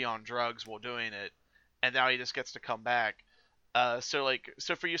still be on drugs while doing it, and now he just gets to come back. So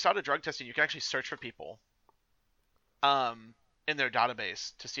for USADA drug testing, you can actually search for people in their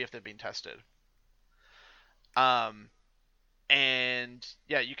database to see if they've been tested. And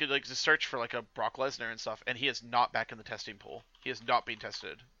yeah, you could just search for like a Brock Lesnar and stuff, and he is not back in the testing pool. He has not been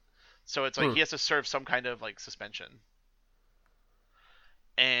tested. So it's like he has to serve some kind of like suspension.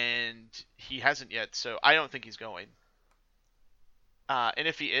 And he hasn't yet, so I don't think he's going. And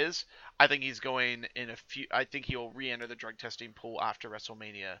if he is, I think he's going I think he'll re-enter the drug testing pool after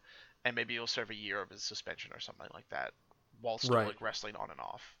WrestleMania, and maybe he'll serve a year of his suspension or something like that, while still wrestling on and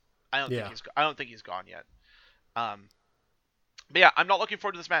off. I don't think he's gone yet. But yeah, I'm not looking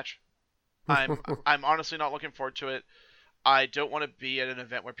forward to this match. I'm honestly not looking forward to it. I don't want to be at an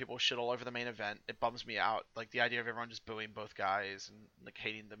event where people shit all over the main event. It bums me out. Like the idea of everyone just booing both guys and like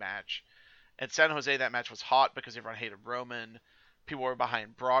hating the match. At San Jose, that match was hot because everyone hated Roman. People were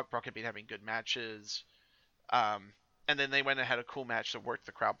behind Brock. Brock had been having good matches. And then they went and had a cool match that worked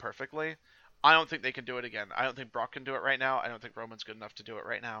the crowd perfectly. I don't think they can do it again. I don't think Brock can do it right now. I don't think Roman's good enough to do it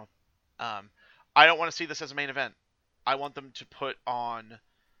right now. I don't want to see this as a main event. I want them to put on...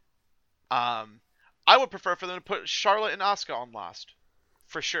 I would prefer for them to put Charlotte and Asuka on last.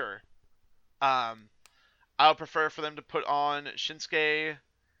 For sure. I would prefer for them to put on Shinsuke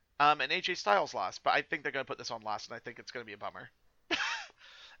and AJ Styles last. But I think they're going to put this on last, and I think it's going to be a bummer.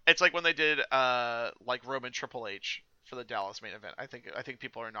 It's like when they did like Roman Triple H for the Dallas main event. I think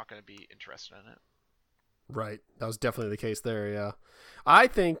people are not going to be interested in it. Right. That was definitely the case there, yeah. I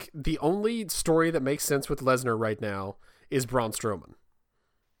think the only story that makes sense with Lesnar right now is Braun Strowman.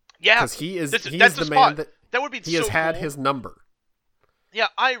 Yeah. Because he's the man that would be he has so had cool. his number. Yeah,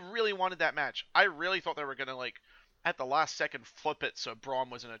 I really wanted that match. I really thought they were going to, like, at the last second flip it so Braun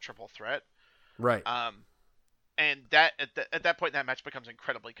was in a triple threat. Right. And that at that point, that match becomes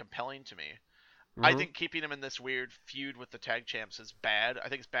incredibly compelling to me. I think keeping him in this weird feud with the tag champs is bad. I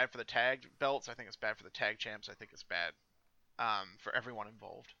think it's bad for the tag belts. I think it's bad for the tag champs. I think it's bad for everyone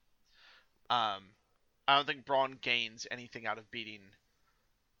involved. I don't think Braun gains anything out of beating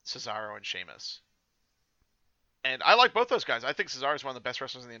Cesaro and Sheamus. And I like both those guys. I think Cesaro is one of the best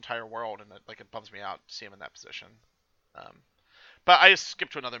wrestlers in the entire world, and it bums me out to see him in that position. But I just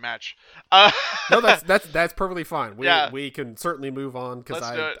skipped to another match. No, that's perfectly fine. We can certainly move on because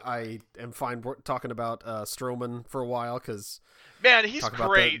I am fine talking about Strowman for a while because man, he's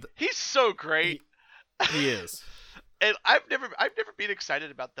great. He's so great. He is. And I've never been excited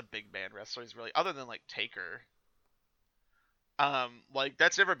about the big man wrestlers really, other than like Taker. Like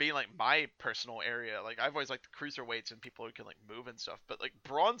that's never been like my personal area. Like I've always liked the cruiserweights and people who can like move and stuff. But like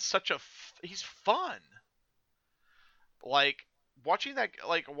Braun's he's fun. Like watching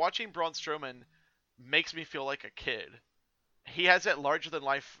Braun Strowman makes me feel like a kid. He has that larger than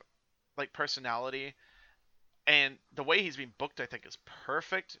life like personality, and the way he's being booked I think is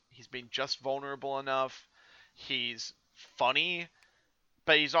perfect. He's being just vulnerable enough. He's funny,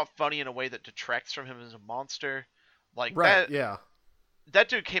 but he's not funny in a way that detracts from him as a monster. Like right, yeah. That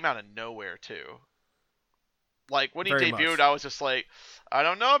dude came out of nowhere too. Like when he Very debuted, much. I was just like, I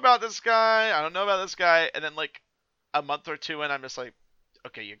don't know about this guy. And then like a month or two in, I'm just like,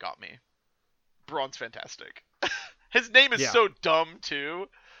 okay, you got me. Braun's fantastic. His name is so dumb too.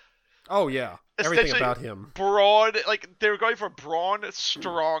 Oh yeah, everything about him. Braun, like they were going for Braun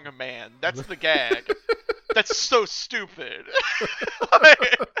Strong Man. That's the gag. That's so stupid.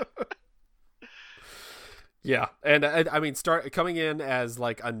 Yeah, and I mean, coming in as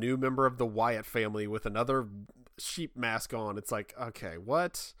like a new member of the Wyatt family with another sheep mask on. It's like, okay,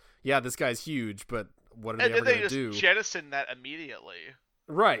 what? Yeah, this guy's huge, but what are they ever going to do? And they just jettison that immediately.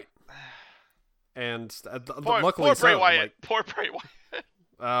 Right. And luckily, poor Bray Wyatt. Like, poor Bray Wyatt.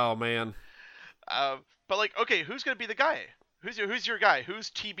 Oh man. But like, okay, who's going to be the guy? Who's your guy? Who's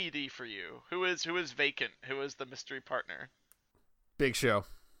TBD for you? Who is vacant? Who is the mystery partner? Big Show.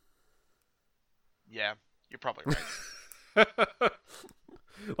 Yeah. You're probably right.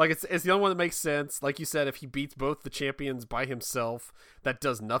 Like it's the only one that makes sense. Like you said, if he beats both the champions by himself, that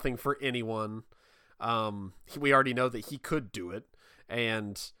does nothing for anyone. We already know that he could do it,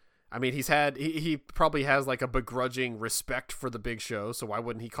 and I mean he probably has like a begrudging respect for the Big Show. So why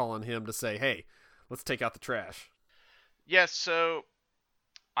wouldn't he call on him to say, "Hey, let's take out the trash"? Yes. So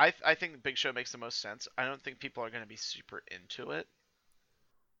I think the Big Show makes the most sense. I don't think people are going to be super into it.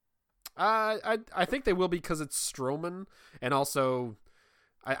 I think they will be because it's Strowman, and also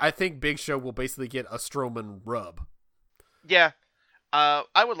I think Big Show will basically get a Strowman rub. Yeah,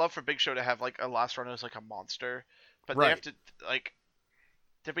 I would love for Big Show to have like a last run as like a monster, but right. They have to like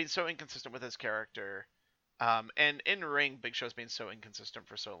they've been so inconsistent with his character, and in ring Big Show's been so inconsistent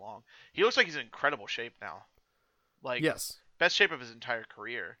for so long. He looks like he's in incredible shape now, like yes, best shape of his entire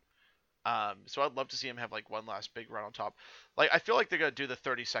career. So I'd love to see him have like one last big run on top. Like I feel like they're gonna do the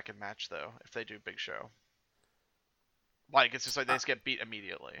 30-second match though if they do Big Show. Like it's just like they just get beat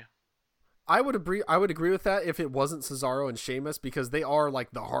immediately. I would agree with that if it wasn't Cesaro and Sheamus because they are like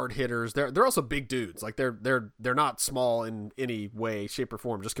the hard hitters. They're also big dudes. Like they're not small in any way, shape, or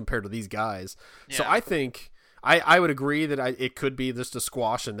form just compared to these guys. Yeah. So I think I would agree that it could be just a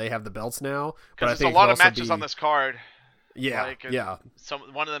squash and they have the belts now. But I think there's a lot of matches on this card. Yeah, yeah.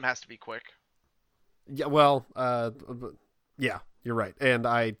 One of them has to be quick. Yeah, well, yeah, you're right, and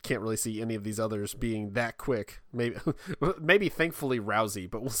I can't really see any of these others being that quick. Maybe thankfully Rousey,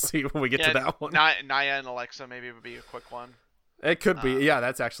 but we'll see when we get to that one. Nia and Alexa maybe would be a quick one. It could be, yeah,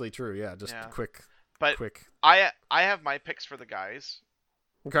 that's actually true. Yeah, just quick. But quick. I have my picks for the guys.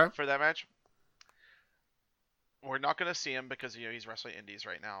 Okay. For that match, we're not gonna see him because he's wrestling indies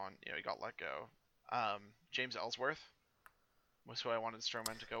right now, and he got let go. James Ellsworth was who I wanted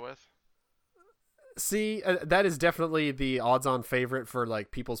Strowman to go with. See, that is definitely the odds-on favorite for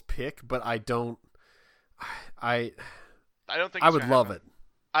like people's pick, but I don't think I would love it.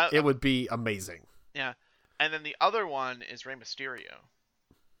 It would be amazing. Yeah, and then the other one is Rey Mysterio.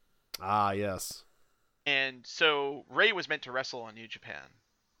 Ah, yes. And so Rey was meant to wrestle in New Japan.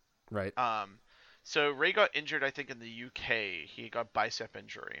 Right. So Rey got injured, I think, in the UK. He got bicep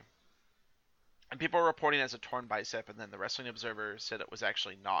injury. And people were reporting as a torn bicep, and then the Wrestling Observer said it was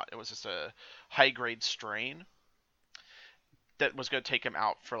actually not. It was just a high-grade strain that was going to take him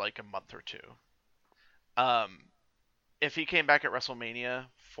out for like a month or two. If he came back at WrestleMania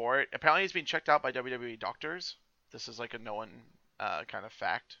for it, apparently he's being checked out by WWE doctors. This is like a known kind of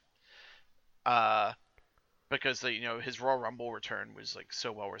fact. Because his Royal Rumble return was like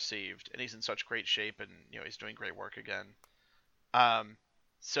so well received, and he's in such great shape, and he's doing great work again.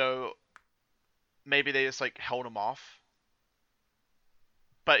 So maybe they just like held him off.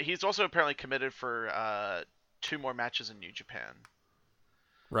 But he's also apparently committed for 2 more matches in New Japan.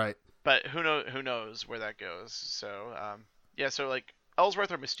 Right. But who knows where that goes. So yeah, so like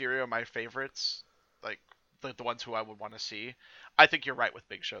Ellsworth or Mysterio are my favorites, like the ones who I would want to see. I think you're right with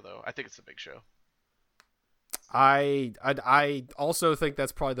Big Show though. I think it's the Big Show. I also think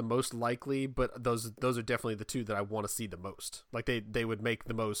that's probably the most likely, but those are definitely the two that I want to see the most. Like they would make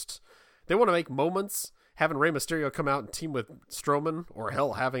the most. They want to make moments. Having Rey Mysterio come out and team with Strowman, or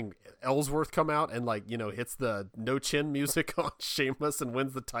hell, having Ellsworth come out and hits the no chin music on Sheamus and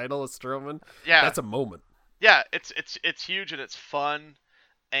wins the title as Strowman. Yeah, that's a moment. Yeah, it's huge and it's fun,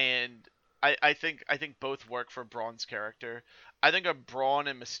 and I think both work for Braun's character. I think a Braun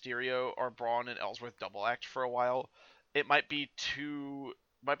and Mysterio or Braun and Ellsworth double act for a while, it might be too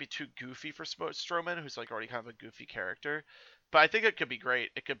goofy for Strowman, who's like already kind of a goofy character. But I think it could be great.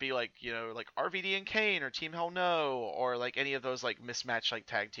 It could be like, like RVD and Kane or Team Hell No, or like any of those like mismatched like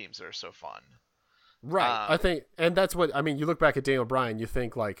tag teams that are so fun. Right. I think, and that's what I mean. You look back at Daniel Bryan, you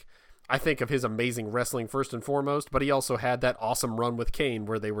think I think of his amazing wrestling first and foremost, but he also had that awesome run with Kane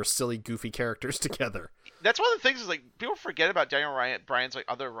where they were silly, goofy characters together. That's one of the things is like people forget about Daniel Bryan's like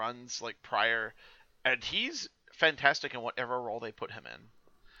other runs like prior, and he's fantastic in whatever role they put him in.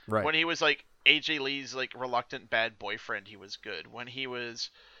 Right. When he was like AJ Lee's like reluctant bad boyfriend, he was good. When he was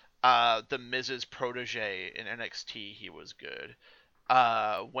the Miz's protege in NXT, he was good.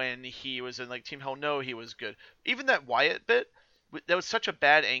 When he was in like Team Hell No, he was good. Even that Wyatt bit, that was such a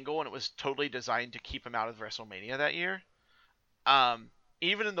bad angle, and it was totally designed to keep him out of WrestleMania that year.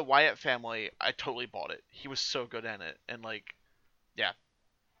 Even in the Wyatt family, I totally bought it. He was so good in it, and like, yeah,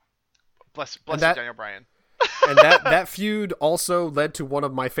 bless Daniel Bryan. And that feud also led to one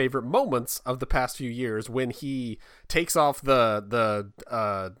of my favorite moments of the past few years when he takes off the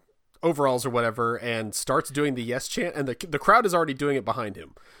overalls or whatever and starts doing the yes chant, and the crowd is already doing it behind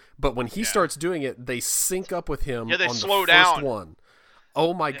him. But when he starts doing it, they sync up with him they on slow the first down. one.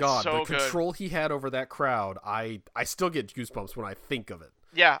 Oh my God, so the control he had over that crowd, I still get goosebumps when I think of it.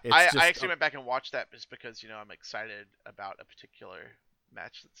 Yeah, I actually went back and watched that just because, I'm excited about a particular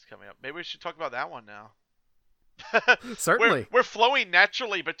match that's coming up. Maybe we should talk about that one now. Certainly. We're flowing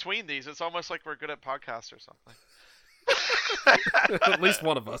naturally between these. It's almost like we're good at podcasts or something. At least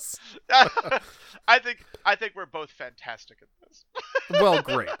one of us. I think we're both fantastic at this. Well,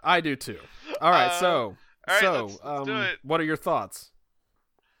 great. I do too. All right, let's do it. What are your thoughts?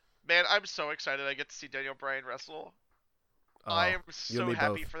 Man, I'm so excited I get to see Daniel Bryan wrestle. I am so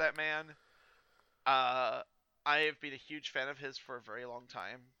happy for that man. I have been a huge fan of his for a very long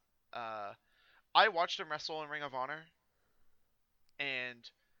time. I watched him wrestle in Ring of Honor, and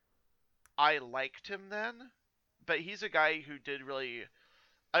I liked him then, but he's a guy who did really...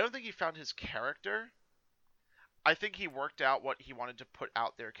 I don't think he found his character. I think he worked out what he wanted to put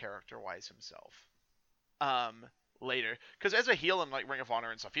out there character-wise himself. Later. Because as a heel in like Ring of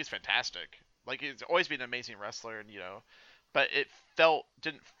Honor and stuff, he's fantastic. Like, he's always been an amazing wrestler, and but it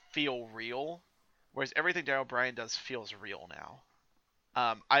didn't feel real, whereas everything Daniel Bryan does feels real now.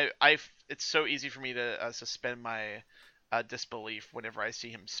 It's so easy for me to suspend my disbelief whenever I see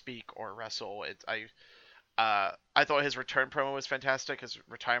him speak or wrestle. I thought his return promo was fantastic. His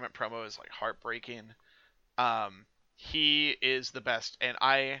retirement promo is like heartbreaking. He is the best, and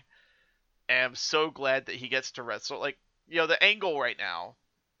I am so glad that he gets to wrestle. Like, the angle right now,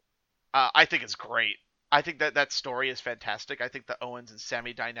 I think is great. I think that story is fantastic. I think the Owens and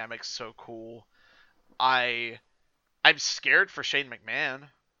Sammy dynamic's so cool. I'm scared for Shane McMahon.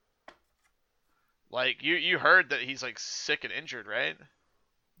 Like, you heard that he's like sick and injured, right?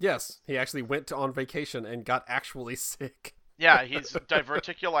 Yes, he actually went on vacation and got actually sick. Yeah, he's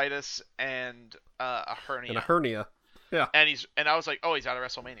diverticulitis and a hernia. And a hernia. Yeah. And I was like, oh, he's out of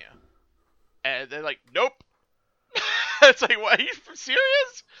WrestleMania. And they're like, nope. It's like, what? Are you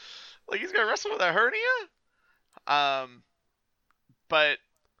serious? Like, he's gonna wrestle with a hernia? But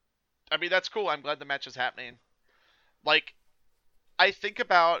I mean, that's cool. I'm glad the match is happening. Like, I think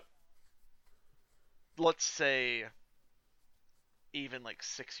about, let's say, even like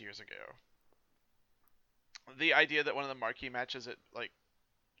 6 years ago, the idea that one of the marquee matches at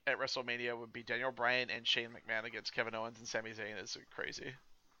WrestleMania would be Daniel Bryan and Shane McMahon against Kevin Owens and Sami Zayn is crazy.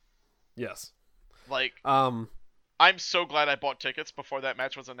 Yes. Like, I'm so glad I bought tickets before that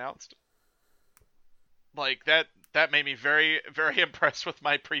match was announced. Like, that made me very, very impressed with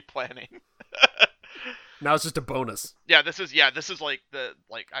my pre-planning. Now it's just a bonus. Yeah, this is like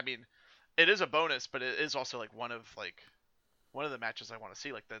I mean, it is a bonus, but it is also like one of the matches I want to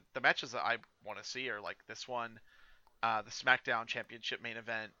see. Like the matches that I want to see are like this one, the SmackDown Championship main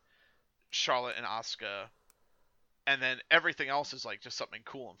event, Charlotte and Asuka, and then everything else is like just something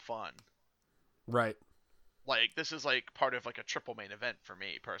cool and fun. Right. Like this is like part of like a triple main event for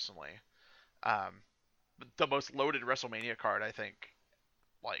me personally. Um, the most loaded WrestleMania card I think,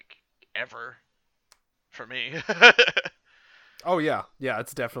 like ever, for me. Oh yeah, yeah.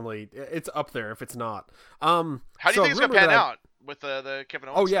 It's up there if it's not. How do you So think it's gonna pan out with the Kevin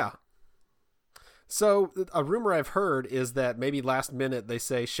Owens? Oh yeah. So a rumor I've heard is that maybe last minute they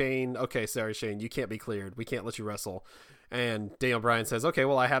say, Shane, okay, sorry Shane, you can't be cleared. We can't let you wrestle. And Daniel Bryan says, okay,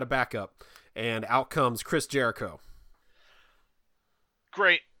 well I had a backup, and out comes Chris Jericho.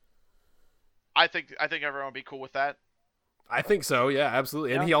 Great. I think everyone will be cool with that. I think so. Yeah,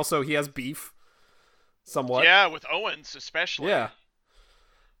 absolutely. And he has beef, somewhat. Yeah, with Owens especially. Yeah.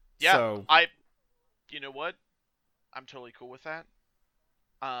 Yeah. So, you know what? I'm totally cool with that.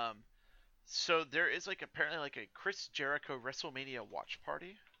 So there is like apparently like a Chris Jericho WrestleMania watch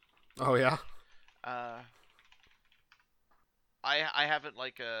party. oh yeah. I haven't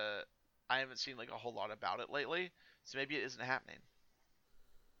I haven't seen like a whole lot about it lately, so maybe it isn't happening.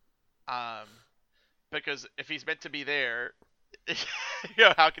 Because if he's meant to be there,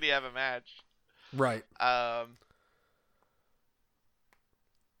 how can he have a match? Right.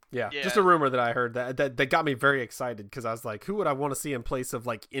 Yeah. Just a rumor that I heard that got me very excited because I was like, who would I want to see in place of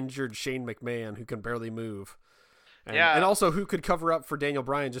like injured Shane McMahon who can barely move? And also who could cover up for Daniel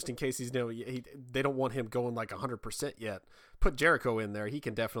Bryan just in case they don't want him going like 100% yet. Put Jericho in there. He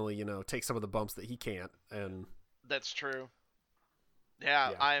can definitely, take some of the bumps that he can't. And that's true.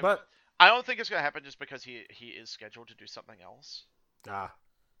 Yeah. But I don't think it's going to happen just because he is scheduled to do something else.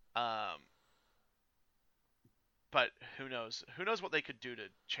 But who knows? Who knows what they could do to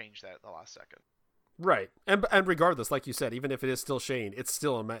change that at the last second? Right. And regardless, like you said, even if it is still Shane, it's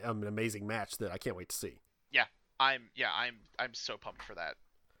still an amazing match that I can't wait to see. Yeah. I'm so pumped for that.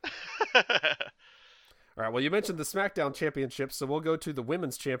 All right. Well, you mentioned the SmackDown Championship, so we'll go to the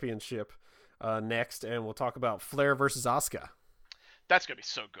Women's Championship next, and we'll talk about Flair versus Asuka. That's gonna be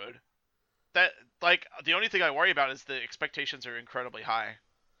so good. That the only thing I worry about is the expectations are incredibly high,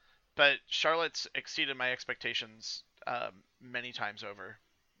 but Charlotte's exceeded my expectations many times over.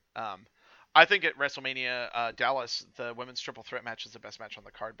 I think at WrestleMania Dallas, the women's triple threat match is the best match on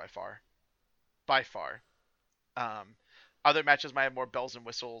the card by far. By far. Other matches might have more bells and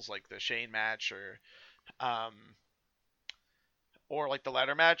whistles, like the Shane match or like the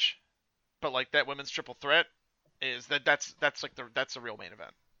ladder match, but like that women's triple threat is that's the real main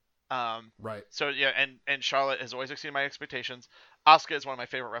event. Right. So yeah, and Charlotte has always exceeded my expectations. Asuka is one of my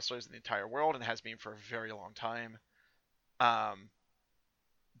favorite wrestlers in the entire world and has been for a very long time.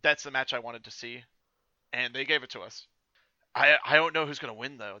 That's the match I wanted to see, and they gave it to us. I don't know who's gonna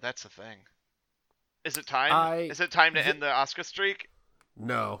win though. That's the thing. Is it time? Is it time to end the Asuka streak?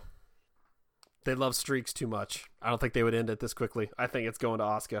 No. They love streaks too much. I don't think they would end it this quickly. I think it's going to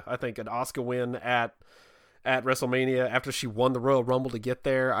Asuka. I think an Asuka win at WrestleMania after she won the Royal Rumble to get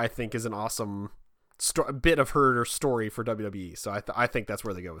there, I think is an awesome bit of her story for WWE. So I think that's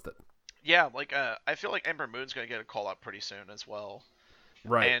where they go with it. Yeah, I feel like Ember Moon's going to get a call up pretty soon as well.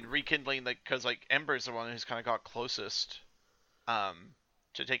 Right. And rekindling because Ember's the one who's kind of got closest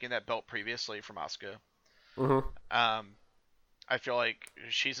to taking that belt previously from Asuka. Mm-hmm. I feel like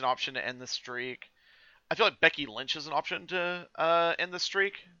she's an option to end the streak. I feel like Becky Lynch is an option to end the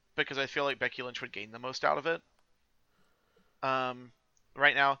streak because I feel like Becky Lynch would gain the most out of it.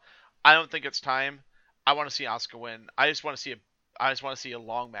 Right now, I don't think it's time. I want to see Asuka win. I just want to see a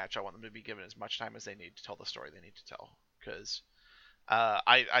long match. I want them to be given as much time as they need to tell the story they need to tell because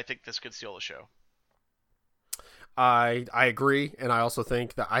I think this could steal the show. I agree, and I also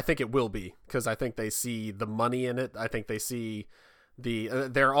think it will be because I think they see the money in it. I think they see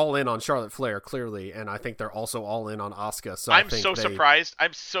they're all in on Charlotte Flair clearly, and I think they're also all in on Asuka. So I'm so surprised.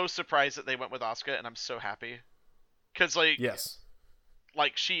 I'm so surprised that they went with Asuka, and I'm so happy because yes,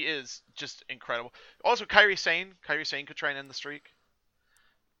 she is just incredible. Also, Kairi Sane could try and end the streak.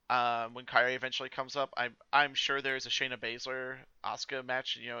 When Kairi eventually comes up, I'm sure there's a Shayna Baszler Asuka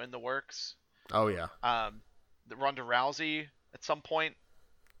match, in the works. Oh yeah. The Ronda Rousey at some point,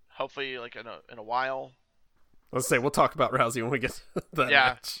 hopefully in a while. Let's say we'll talk about Rousey when we get to that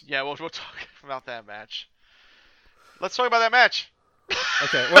match. Yeah, we'll talk about that match. Let's talk about that match.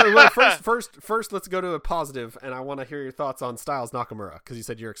 Okay. Well, first, let's go to a positive, and I want to hear your thoughts on Styles Nakamura because you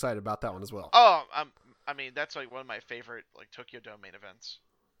said you're excited about that one as well. Oh, I mean that's one of my favorite Tokyo Dome main events.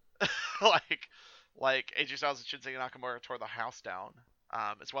 like AJ Styles and Shinsuke Nakamura tore the house down.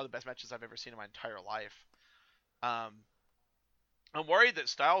 It's one of the best matches I've ever seen in my entire life. I'm worried that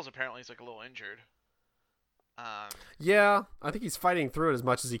Styles apparently is a little injured. Yeah, I think he's fighting through it as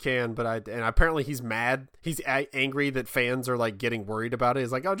much as he can, but and apparently he's mad. He's angry that fans are like getting worried about it.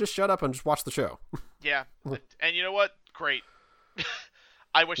 He's like, "Oh, just shut up and just watch the show." Yeah, and you know what? Great.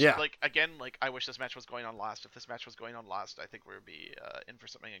 I wish, Yeah. I wish this match was going on last. If this match was going on last, I think we would be in for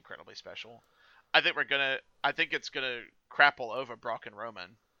something incredibly special. I think it's gonna crapple over Brock and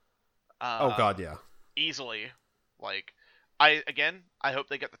Roman. Oh God, yeah. Easily. Like, I hope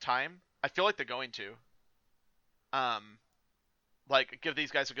they get the time. I feel like they're going to. Like, give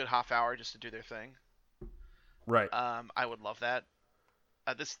these guys a good half hour just to do their thing. Right. I would love that.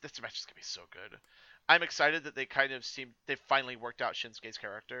 This match is gonna be so good. I'm excited that they finally worked out Shinsuke's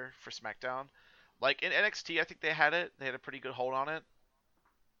character for SmackDown. Like in NXT, I think they had a pretty good hold on it.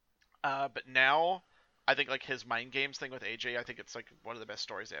 But now, I think like his mind games thing with AJ, I think it's like one of the best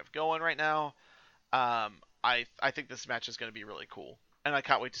stories they have going right now. I think this match is going to be really cool, and I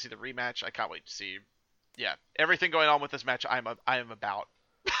can't wait to see the rematch. I can't wait to see, everything going on with this match. I am about.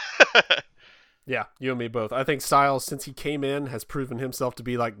 Yeah, you and me both. I think Styles, since he came in, has proven himself to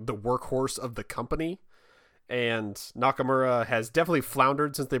be like the workhorse of the company. And Nakamura has definitely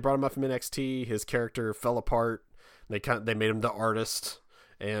floundered since they brought him up from NXT. His character fell apart. They made him the artist,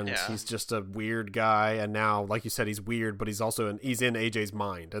 and he's just a weird guy. And now, like you said, he's weird, but he's in AJ's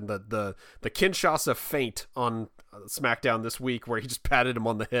mind. And the Kinshasa feint on SmackDown this week, where he just patted him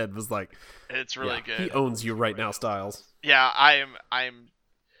on the head, was like, it's really good. He owns you right now, Styles. Yeah,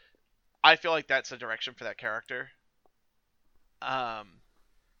 I feel like that's a direction for that character. I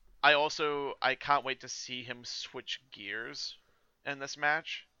can't wait to see him switch gears in this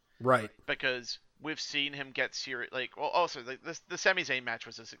match. Right. Because we've seen him get serious. Like, well, also the Sami Zayn match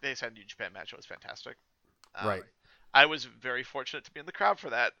they said New Japan match was fantastic. Right. I was very fortunate to be in the crowd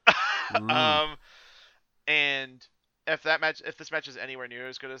for that. And if this match is anywhere near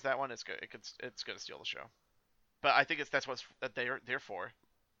as good as that one, it's good. It's gonna steal the show. But I think that's what they're there for.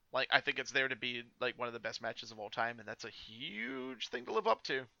 Like, I think it's there to be like one of the best matches of all time, and that's a huge thing to live up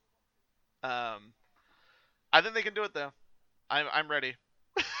to. I think they can do it though. I'm ready.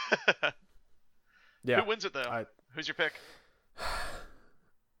 Yeah. Who wins it though? Who's your pick?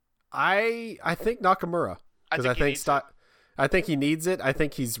 I think Nakamura, because I think he needs it. I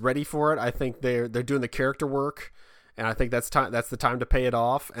think he's ready for it. I think they're doing the character work, and I think that's the time to pay it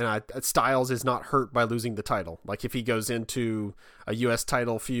off. And Styles is not hurt by losing the title. Like, if he goes into a U.S.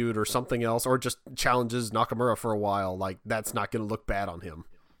 title feud or something else, or just challenges Nakamura for a while, like, that's not going to look bad on him.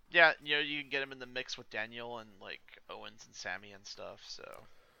 Yeah, you can get him in the mix with Daniel and like Owens and Sammy and stuff. So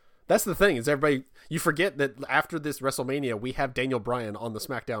that's the thing, is you forget that after this WrestleMania, we have Daniel Bryan on the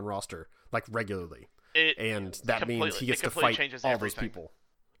SmackDown roster like regularly, and that means he gets to fight all those people.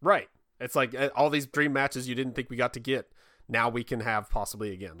 Right. It's like all these dream matches you didn't think we got to get, now we can have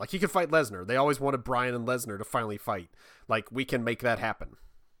possibly again. Like, he could fight Lesnar. They always wanted Bryan and Lesnar to finally fight. Like, we can make that happen.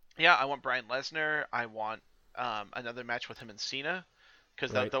 Yeah, I want Bryan Lesnar. I want another match with him and Cena.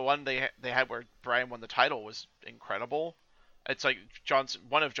 Because the one they had where Bryan won the title was incredible. It's like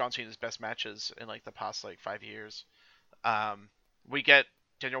one of John Cena's best matches in like the past like 5 years. We get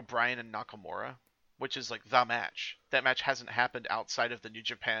Daniel Bryan and Nakamura, which is like the match. That match hasn't happened outside of the New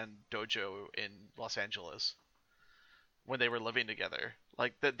Japan dojo in Los Angeles when they were living together.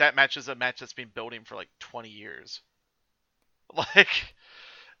 Like that match is a match that's been building for like 20 years. Like,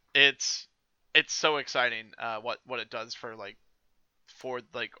 it's so exciting what it does for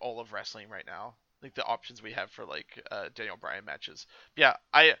all of wrestling right now, like the options we have for like Daniel Bryan matches. Yeah,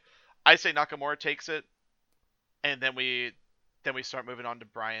 I say Nakamura takes it, and then we start moving on to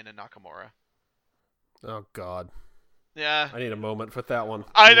Bryan and Nakamura. Oh God. Yeah. I need a moment for that one.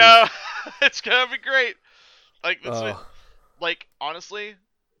 I know. It's gonna be great. Like honestly,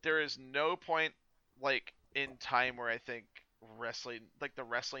 there is no point like in time where I think wrestling, like the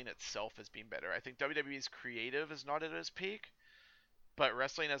wrestling itself, has been better. I think WWE's creative is not at its peak. But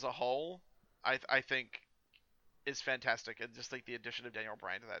wrestling as a whole, I think, is fantastic, and just like the addition of Daniel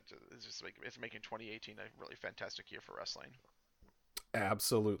Bryan to that is just like it's making 2018 a really fantastic year for wrestling.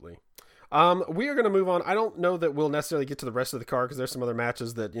 Absolutely. We are going to move on. I don't know that we'll necessarily get to the rest of the card because there's some other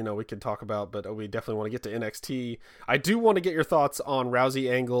matches that we could talk about, but we definitely want to get to NXT. I do want to get your thoughts on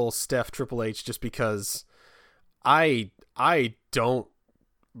Rousey, Angle, Steph, Triple H, just because I don't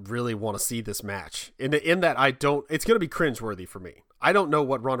really want to see this match. In that it's going to be cringeworthy for me. I don't know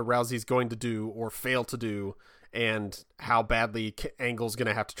what Ronda Rousey's going to do or fail to do, and how badly Angle's going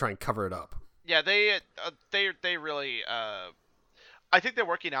to have to try and cover it up. Yeah, they really. I think they're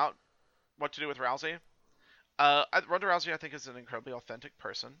working out what to do with Rousey. Ronda Rousey, I think, is an incredibly authentic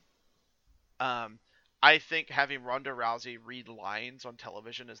person. I think having Ronda Rousey read lines on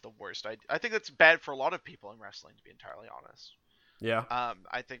television is the worst. I think that's bad for a lot of people in wrestling, to be entirely honest. Yeah.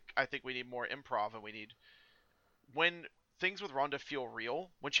 I think we need more improv, and we need when things with Ronda feel real.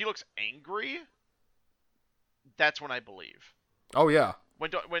 When she looks angry, that's when I believe. Oh yeah.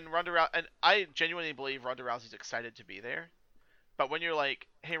 When Ronda Rousey, and I genuinely believe Ronda Rousey's excited to be there. But when you're like,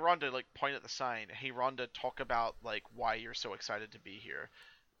 hey Ronda, like point at the sign. Hey Ronda, talk about like why you're so excited to be here.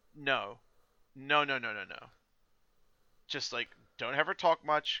 No, no, no, no, no, no. Just like don't have her talk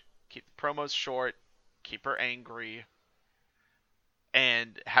much. Keep the promos short. Keep her angry.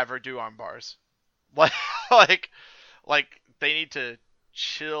 And have her do arm bars. Like, like, like they need to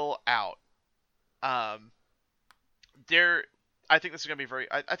chill out. Um, there. I think this is gonna be very.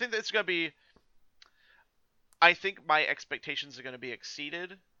 I think this is gonna be. I think my expectations are gonna be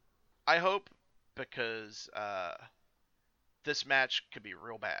exceeded. I hope because this match could be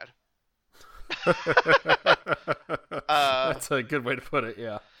real bad. That's a good way to put it.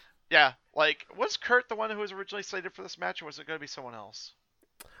 Yeah. Yeah, like was Kurt the one who was originally slated for this match, or was it going to be someone else?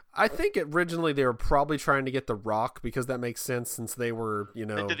 I think originally they were probably trying to get The Rock because that makes sense since they were, They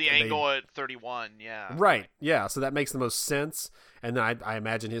did the angle at 31, yeah. Right, yeah, so that makes the most sense. And then I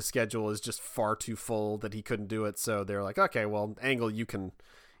imagine his schedule is just far too full that he couldn't do it, so they're like, okay, well, Angle you can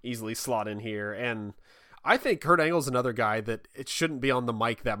easily slot in here. And I think Kurt Angle's another guy that it shouldn't be on the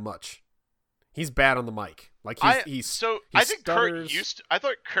mic that much. He's bad on the mic. Like I think stutters. I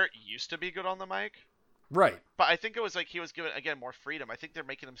thought Kurt used to be good on the mic. Right. But I think it was like he was given again more freedom. I think they're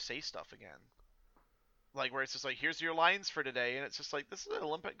making him say stuff again. Like where it's just like here's your lines for today, and it's just like this is an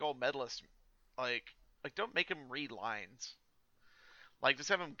Olympic gold medalist. Like don't make him read lines. Like just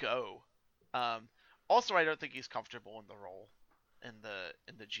have him go. Also I don't think he's comfortable in the role, in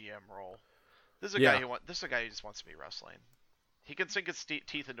the GM role. This is a guy who just wants to be wrestling. He can sink his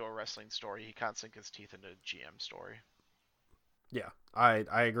teeth into a wrestling story. He can't sink his teeth into a GM story. Yeah, I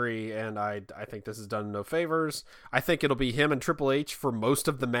agree, and I think this is done no favors. I think it'll be him and Triple H for most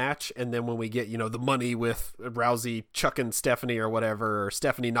of the match, and then when we get, the money with Rousey chucking Stephanie or whatever, or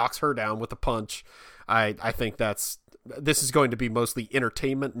Stephanie knocks her down with a punch, I think this is going to be mostly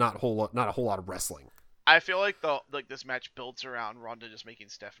entertainment, not a whole lot of wrestling. I feel like this match builds around Ronda just making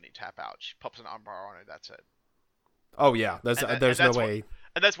Stephanie tap out. She pops an armbar on her, that's it. Oh yeah, there's no way.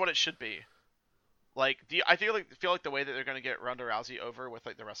 And that's what it should be. Like, I feel like the way that they're gonna get Ronda Rousey over with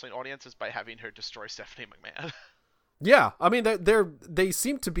like the wrestling audience is by having her destroy Stephanie McMahon. Yeah, I mean they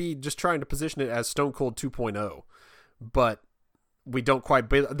seem to be just trying to position it as Stone Cold 2.0, but we don't quite.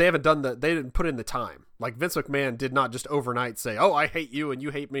 They haven't done the. They didn't put in the time. Like Vince McMahon did not just overnight say, "Oh, I hate you and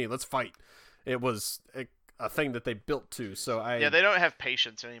you hate me. Let's fight." It was a thing that they built to. So they don't have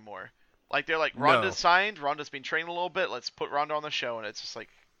patience anymore. Like they're like Ronda's signed, Ronda's been trained a little bit. Let's put Ronda on the show, and it's just like,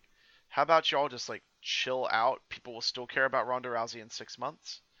 how about y'all just like chill out? People will still care about Ronda Rousey in 6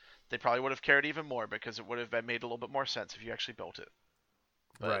 months. They probably would have cared even more because it would have made a little bit more sense if you actually built it.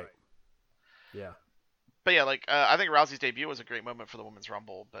 Right. Yeah. But yeah, like I think Rousey's debut was a great moment for the Women's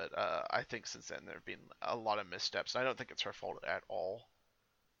Rumble, but I think since then there have been a lot of missteps. And I don't think it's her fault at all.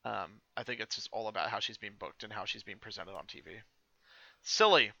 I think it's just all about how she's being booked and how she's being presented on TV.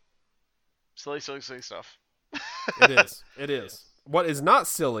 Silly stuff. It is. What is not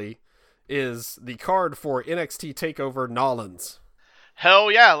silly is the card for NXT TakeOver Nolans.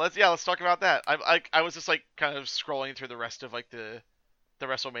 Hell yeah, let's talk about that. I was just like kind of scrolling through the rest of like the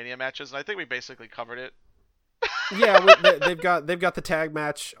WrestleMania matches, and I think we basically covered it. Yeah, they've got the tag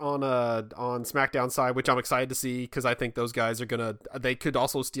match on SmackDown side, which I'm excited to see because I think those guys they could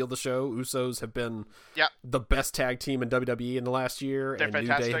also steal the show. Usos have been the best tag team in WWE in the last year, They're and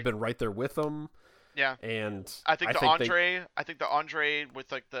fantastic. New Day have been right there with them. Yeah, and I think the Andre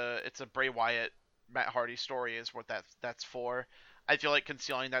with like it's a Bray Wyatt Matt Hardy story is what that's for. I feel like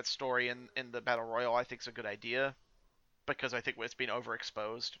concealing that story in the Battle Royal I think is a good idea because I think it's being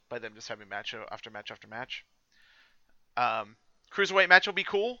overexposed by them just having match after match after match. Cruiserweight match will be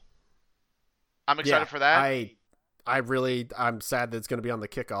cool. I'm excited for that. I'm sad that it's going to be on the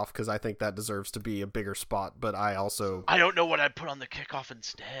kickoff because I think that deserves to be a bigger spot. But I don't know what I'd put on the kickoff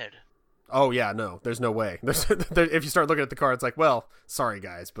instead. Oh yeah, no, there's no way. If you start looking at the card, it's like, well, sorry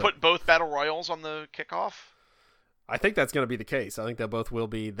guys, but put both Battle Royals on the kickoff. I think that's going to be the case. I think they both will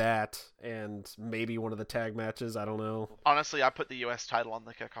be that, and maybe one of the tag matches. I don't know. Honestly, I put the U.S. title on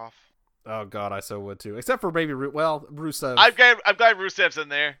the kickoff. Oh God, I so would too. Except for maybe Rusev. I'm glad Rusev's in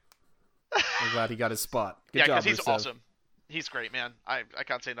there. I'm glad he got his spot. Good job, because he's Rusev. awesome. He's great, man. I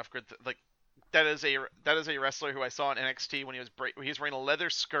can't say enough good. That is a wrestler who I saw in NXT when he was wearing a leather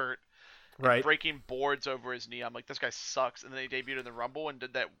skirt Right. breaking boards over his knee. I'm like, this guy sucks. And then he debuted in the Rumble and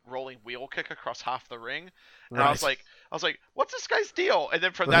did that rolling wheel kick across half the ring. And Right. I was like, what's this guy's deal? And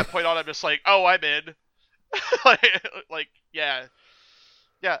then from that point on, I'm just like, oh, I'm in. like, yeah.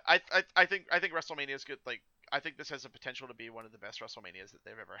 I think WrestleMania is good. Like, I think this has the potential to be one of the best WrestleManias that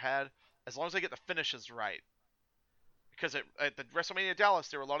they've ever had, as long as they get the finishes right. Because at the WrestleMania Dallas,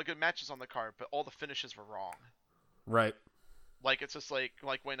 there were a lot of good matches on the card, but all the finishes were wrong. Right. Like, it's just like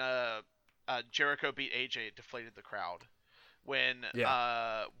when Jericho beat AJ, it deflated the crowd. When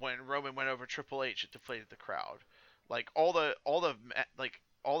Roman went over Triple H, it deflated the crowd. Like, all the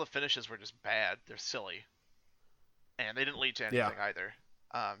finishes were just bad. They're silly, and they didn't lead to anything either.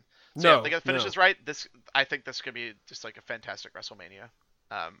 If they get the finishes right, I think this could be just like a fantastic WrestleMania.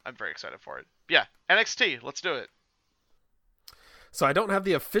 I'm very excited for it. Yeah, NXT, let's do it. So I don't have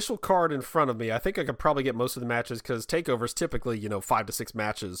the official card in front of me. I think I could probably get most of the matches because TakeOver's typically 5 to 6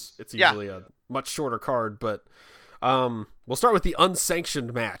 matches. It's usually a much shorter card, but we'll start with the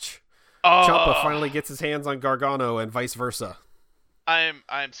unsanctioned match. Ciampa finally gets his hands on Gargano and vice versa. I'm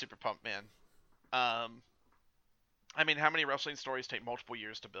super pumped, man. I mean, how many wrestling stories take multiple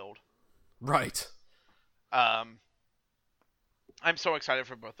years to build? Right. I'm so excited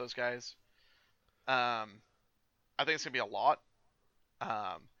for both those guys. I think it's gonna be a lot.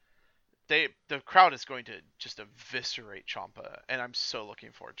 The crowd is going to just eviscerate Ciampa, and I'm so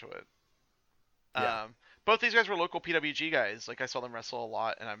looking forward to it. Yeah. Both these guys were local PWG guys. Like, I saw them wrestle a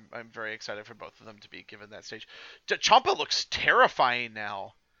lot, and I'm very excited for both of them to be given that stage. Ciampa looks terrifying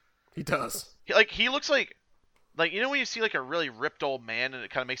now. He does. He looks like when you see like a really ripped old man and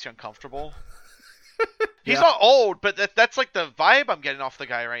it kind of makes you uncomfortable. He's not old, but that's like the vibe I'm getting off the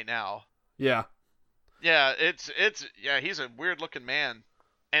guy right now. Yeah. Yeah, he's a weird looking man.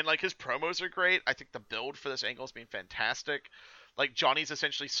 And like, his promos are great. I think the build for this angle has been fantastic. Like, Johnny's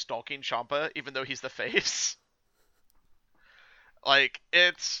essentially stalking Ciampa even though he's the face. Like,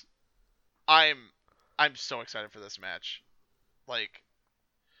 I'm so excited for this match. Like,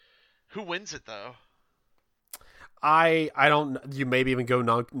 who wins it though? I don't. You maybe even go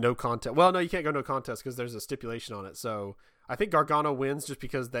no contest. Well, no, you can't go no contest because there's a stipulation on it. So I think Gargano wins just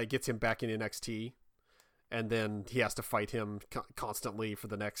because that gets him back in NXT, and then he has to fight him constantly for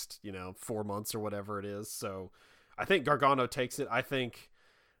the next 4 months or whatever it is. So I think Gargano takes it. I think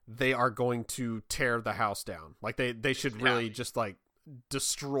they are going to tear the house down. Like, they should really just like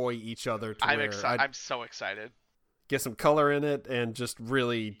destroy each other. I'm so excited. Get some color in it and just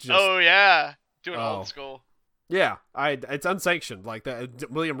really just. Oh yeah, do it old school. Yeah, it's unsanctioned like that.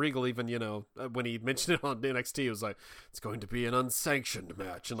 William Regal even, when he mentioned it on NXT, he was like, "It's going to be an unsanctioned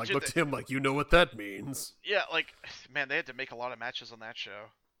match," and looked at him like, "You know what that means?" Yeah, like, man, they had to make a lot of matches on that show.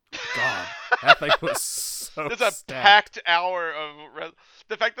 God, that thing was so. It's a packed hour of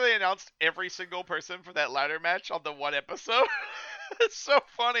the fact that they announced every single person for that ladder match on the one episode. It's so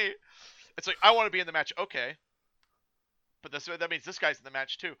funny. It's like, I want to be in the match, okay, but that means this guy's in the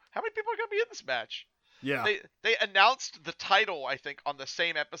match too. How many people are gonna be in this match? Yeah. They announced the title, I think, on the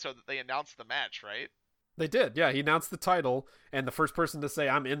same episode that they announced the match, right? They did, yeah. He announced the title, and the first person to say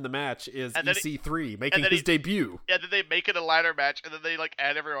 "I'm in the match" is EC3, making his debut. Yeah, then they make it a ladder match, and then they like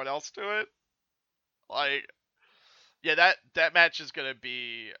add everyone else to it. Like, yeah, that match is gonna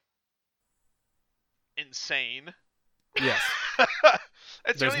be insane. Yes.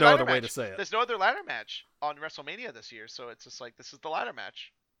 There's no other way to say it. There's no other ladder match on WrestleMania this year, so it's just like, this is the ladder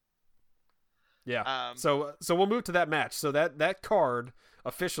match. Yeah. So we'll move to that match. So that card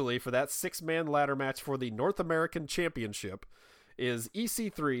officially for that 6-man ladder match for the North American Championship is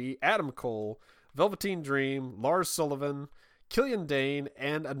EC3, Adam Cole, Velveteen Dream, Lars Sullivan, Killian Dane,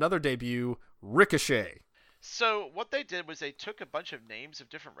 and another debut, Ricochet. So what they did was they took a bunch of names of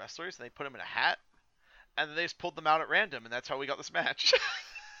different wrestlers and they put them in a hat, and then they just pulled them out at random, and that's how we got this match.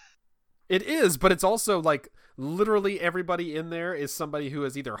 It is, but it's also like literally everybody in there is somebody who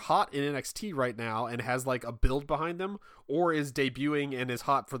is either hot in NXT right now and has like a build behind them, or is debuting and is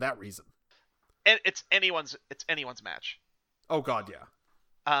hot for that reason. And it's anyone's match. Oh God, yeah.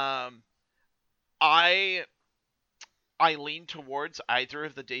 I lean towards either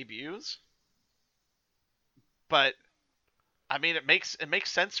of the debuts, but I mean, it makes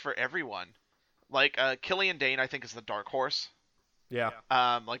sense for everyone. Like, Killian Dane, I think, is the dark horse. Yeah.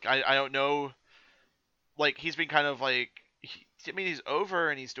 Like, I don't know. Like, he's been kind of like, he's over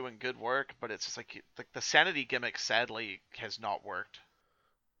and he's doing good work, but it's just like the sanity gimmick sadly has not worked.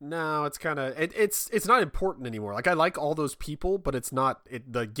 No, it's kind of it's not important anymore. Like, I like all those people, but it's not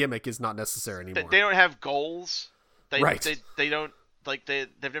the gimmick is not necessary anymore. They don't have goals. Right. They don't, like, they've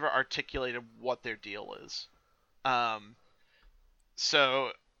never articulated what their deal is.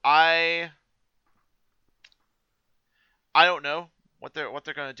 So I I don't know what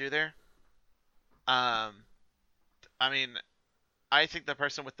they're gonna do there. Um, I mean, I think the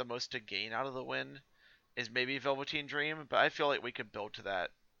person with the most to gain out of the win is maybe Velveteen Dream, but I feel like we could build to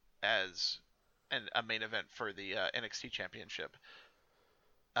that as a main event for the NXT Championship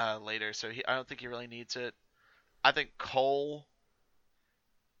later. So I don't think he really needs it. I think Cole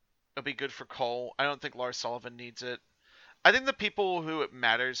would be good for Cole. I don't think Lars Sullivan needs it. I think the people who it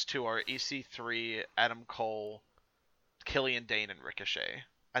matters to are EC3, Adam Cole, Killian Dane, and Ricochet.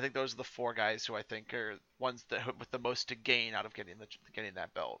 I think those are the four guys who I think are ones that with the most to gain out of getting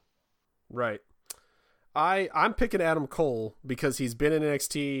that belt. Right. I'm picking Adam Cole because he's been in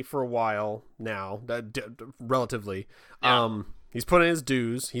NXT for a while now, relatively. Yeah. He's put in his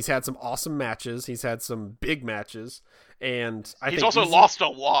dues. He's had some awesome matches. He's had some big matches, and He's also lost a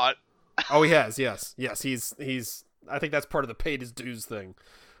lot. Oh, he has. Yes. He's. I think that's part of the paid his dues thing.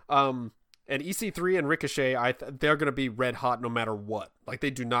 And EC3 and Ricochet, they're going to be red hot no matter what. Like,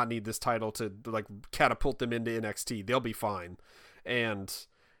 they do not need this title to like catapult them into NXT. They'll be fine. And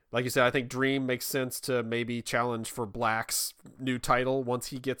like you said, I think Dream makes sense to maybe challenge for Black's new title once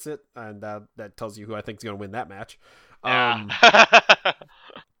he gets it, and that tells you who I think is going to win that match.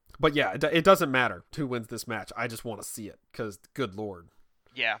 But yeah, it doesn't matter who wins this match. I just want to see it because, good lord.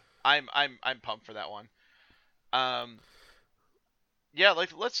 Yeah, I'm pumped for that one. Yeah, like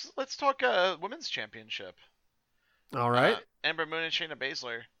let's talk women's championship. All right. Ember Moon and Shayna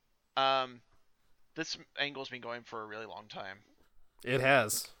Baszler. This angle's been going for a really long time. It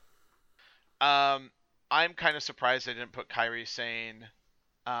has. I'm kind of surprised they didn't put Kairi Sane,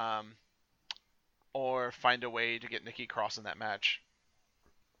 or find a way to get Nikki Cross in that match.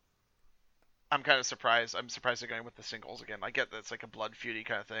 I'm kind of surprised. I'm surprised they're going with the singles again. I get that it's like a blood feudy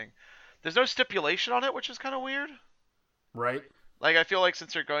kind of thing. There's no stipulation on it, which is kind of weird. Right. Like, I feel like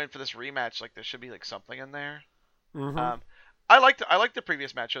since they're going for this rematch, like there should be like something in there. Mm-hmm. I liked the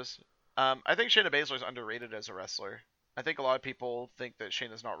previous matches. I think Shayna Baszler is underrated as a wrestler. I think a lot of people think that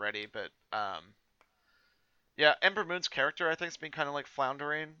Shayna's not ready, but yeah, Ember Moon's character I think has been kind of like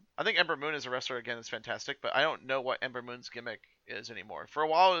floundering. I think Ember Moon as a wrestler again is fantastic, but I don't know what Ember Moon's gimmick is anymore. For a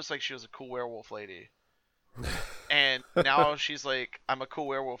while it was like she was a cool werewolf lady, and now she's like, I'm a cool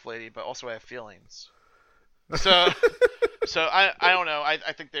werewolf lady, but also I have feelings. So I don't know. I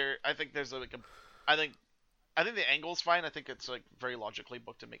think there's like I think the angle's fine. I think it's like very logically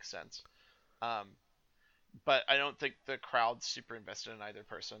booked and makes sense. But I don't think the crowd's super invested in either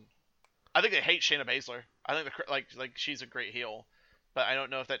person. I think they hate Shayna Baszler. I think like she's a great heel, but I don't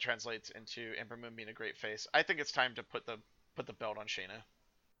know if that translates into Ember Moon being a great face. I think it's time to put the belt on Shayna.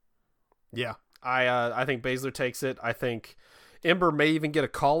 Yeah, I think Baszler takes it. I think Ember may even get a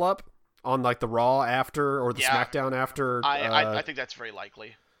call up on like the Raw after or the SmackDown after. I think that's very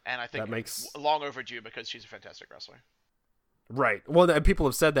likely, and I think that makes long overdue because she's a fantastic wrestler. Right. Well, and people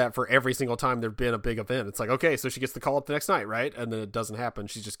have said that for every single time there's been a big event. It's like, okay, so she gets the call up the next night, right? And then it doesn't happen.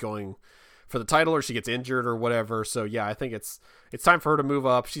 She's just going for the title, or she gets injured or whatever. So yeah, I think it's time for her to move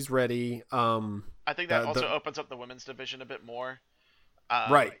up. She's ready. I think that also opens up the women's division a bit more.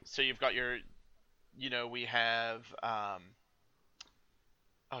 Right. So you've got your, we have, oh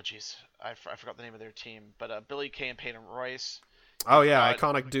geez, I forgot the name of their team, but Billie Kay and Peyton Royce. Oh yeah,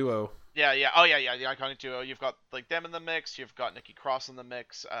 iconic duo. Yeah. Oh yeah, the iconic duo. You've got like them in the mix. You've got Nikki Cross in the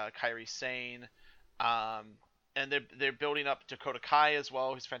mix. Kairi Sane, and they're building up Dakota Kai as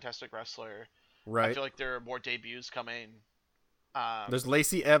well, who's a fantastic wrestler. Right. I feel like there are more debuts coming. There's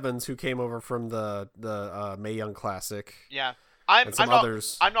Lacey Evans who came over from the Mae Young Classic. Yeah, I'm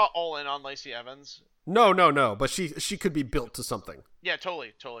others. I'm not all in on Lacey Evans. No, but she could be built to something. Yeah,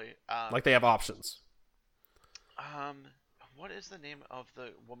 totally. Like they have options. What is the name of the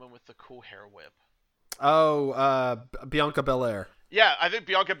woman with the cool hair whip? Oh, Bianca Belair. Yeah, I think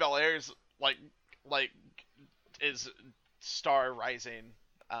Bianca Belair is like is star rising.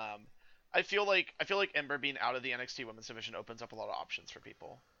 I feel like Ember being out of the NXT Women's Division opens up a lot of options for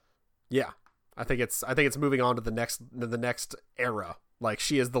people. Yeah, I think it's moving on to the next era. Like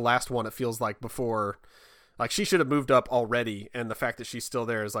she is the last one. It feels like before. Like she should have moved up already, and the fact that she's still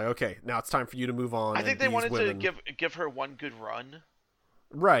there is like, okay, now it's time for you to move on. I think they wanted to give her one good run,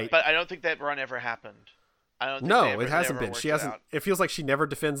 right? But I don't think that run ever happened. It hasn't been. She hasn't. It feels like she never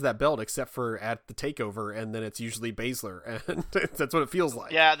defends that belt except for at the takeover, and then it's usually Baszler, and that's what it feels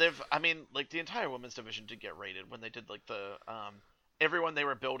like. Yeah, like the entire women's division did get rated when they did like the everyone they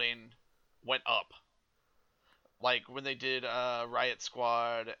were building went up. Like when they did Riot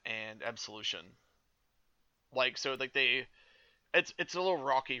Squad and Absolution. Like so, like it's a little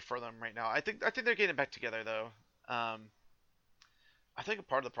rocky for them right now. I think they're getting back together though. I think a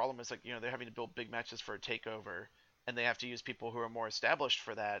part of the problem is like they're having to build big matches for a takeover, and they have to use people who are more established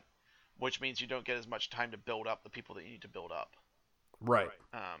for that, which means you don't get as much time to build up the people that you need to build up. Right.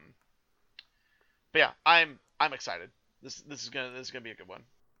 But yeah, I'm excited. This is gonna be a good one.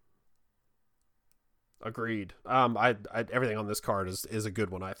 Agreed. I everything on this card is a good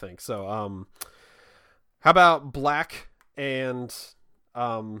one, I think. So, how about Black and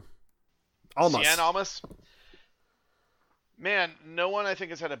Almas? Cien Almas. Man, no one I think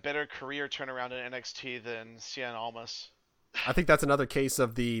has had a better career turnaround in NXT than Cien Almas. I think that's another case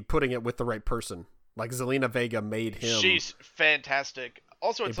of the putting it with the right person. Like Zelina Vega made him. She's fantastic.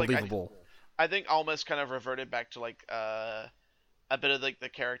 Also, it's believable. Like I think Almas kind of reverted back to like a bit of like the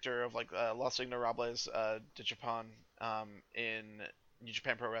character of like Los Ignorables de Japan in New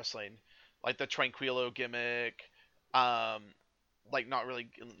Japan Pro Wrestling, like the Tranquilo gimmick, like not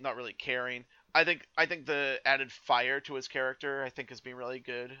really caring. I think the added fire to his character I think has been really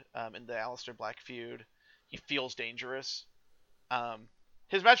good in the Aleister Black feud. He feels dangerous.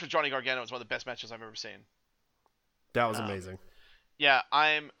 His match with Johnny Gargano is one of the best matches I've ever seen. That was amazing. Yeah,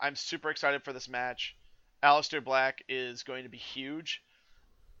 I'm super excited for this match. Aleister Black is going to be huge.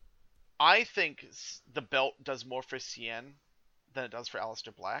 I think the belt does more for Cien than it does for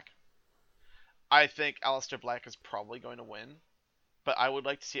Aleister Black. I think Aleister Black is probably going to win, but I would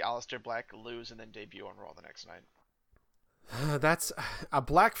like to see Aleister Black lose and then debut on Raw the next night. That's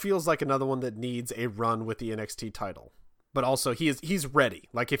Black feels like another one that needs a run with the NXT title, but also he's ready.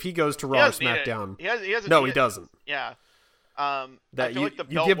 Like if he goes to Raw or SmackDown, he doesn't. Yeah. That I feel you, like the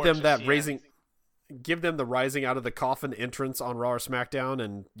you belt give works them that with Cien. give them the rising out of the coffin entrance on Raw or SmackDown,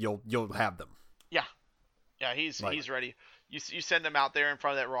 and you'll have them. Yeah, he's ready. You send him out there in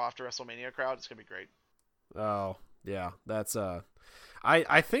front of that Raw after WrestleMania crowd, it's gonna be great. Oh yeah, that's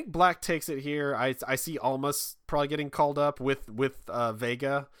I think Black takes it here. I see Almas probably getting called up with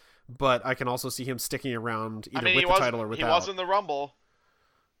Vega, but I can also see him sticking around either with the title or without. He was in the Rumble.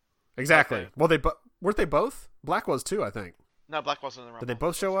 Exactly. Okay. Well, weren't they both? Black was too, I think. No, Black wasn't in the Rumble. Did they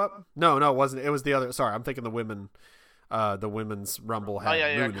both show up? No, it wasn't. It was the other. Sorry, I'm thinking the women. The women's Rumble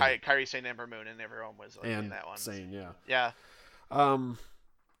had Moon Kairi Sane, Ember Moon, and everyone was in that one. Sane, yeah. Yeah.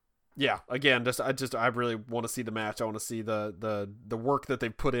 Yeah. Again, I really want to see the match. I want to see the work that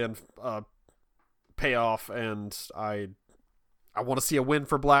they've put in pay off, and I want to see a win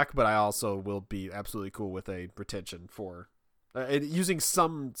for Black, but I also will be absolutely cool with a retention for using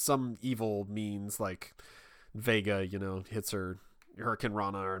some evil means like Vega, hits her Hurricane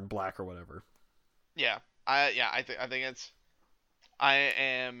Rana and Black or whatever. Yeah. I think it's. I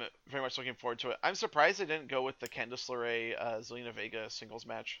am very much looking forward to it. I'm surprised they didn't go with the Candice LeRae Zelina Vega singles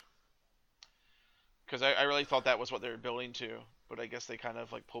match, because I really thought that was what they were building to, but I guess they kind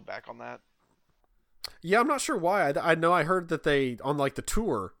of like pulled back on that. Yeah, I'm not sure why. I know I heard that they on like the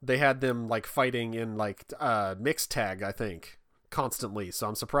tour they had them like fighting in like mixed tag, I think, constantly. So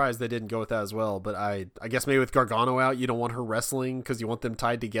I'm surprised they didn't go with that as well. But I guess maybe with Gargano out, you don't want her wrestling because you want them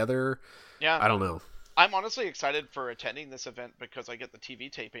tied together. Yeah, I don't know. I'm honestly excited for attending this event because I get the TV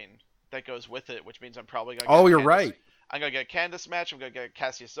taping that goes with it, which means I'm probably gonna. Oh, you're right. I'm gonna get a Candice match. I'm gonna get a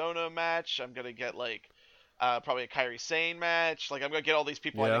Cassius Ohno match. I'm gonna get like probably a Kairi Sane match. Like I'm gonna get all these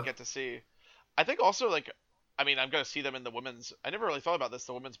people I didn't get to see. I think also like, I mean, I'm gonna see them in the women's. I never really thought about this.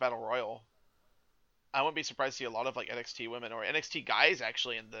 The women's battle royal. I wouldn't be surprised to see a lot of like NXT women or NXT guys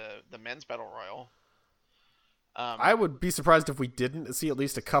actually in the men's battle royal. I would be surprised if we didn't see at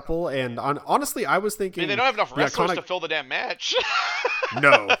least a couple. And honestly, I was thinking they don't have enough wrestlers to fill the damn match.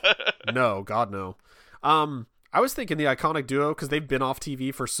 No, God no. I was thinking the Iconic Duo, because they've been off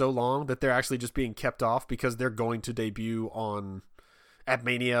TV for so long that they're actually just being kept off because they're going to debut at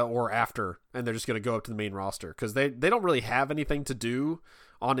Mania or after, and they're just going to go up to the main roster because they don't really have anything to do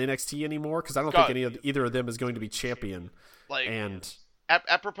on NXT anymore, because I don't think either of them is going to be champion.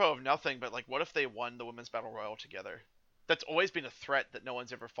 Apropos of nothing, but like, what if they won the Women's Battle Royal together? That's always been a threat that no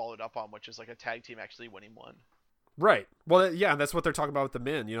one's ever followed up on, which is like a tag team actually winning one. Right. Well, yeah, and that's what they're talking about with the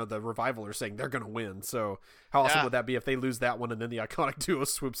men. The Revival are saying they're going to win. So how awesome would that be if they lose that one and then the Iconic Duo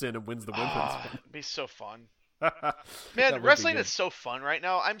swoops in and wins the women's one? It'd be so fun. Man, wrestling is so fun right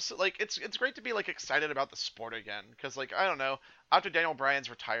now. I'm so, like, it's great to be like excited about the sport again, because like, I don't know, after Daniel Bryan's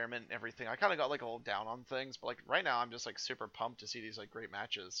retirement and everything, I kind of got like a little down on things, but like right now I'm just like super pumped to see these like great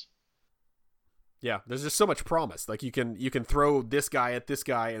matches. Yeah, there's just so much promise. Like you can throw this guy at this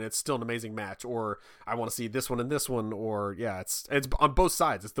guy and it's still an amazing match, or I want to see this one and this one, or it's on both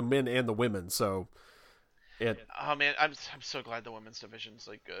sides. It's the men and the women. So oh man, I'm so glad the women's division's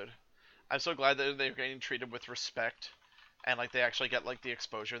like good. I'm so glad that they're getting treated with respect, and like they actually get like the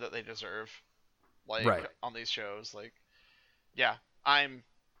exposure that they deserve, like on these shows. Like, yeah, I'm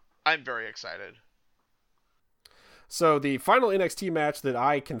I'm very excited. So the final NXT match that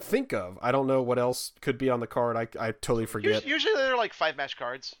I can think of, I don't know what else could be on the card. I totally forget. Usually they're like 5-match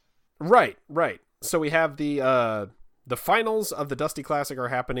cards. Right, right. So we have the finals of the Dusty Classic are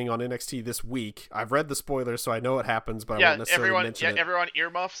happening on NXT this week. I've read the spoilers, so I know it happens, but I won't necessarily mention it. Everyone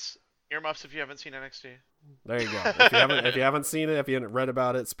earmuffs if you haven't seen NXT. There you go. If you haven't seen it, if you haven't read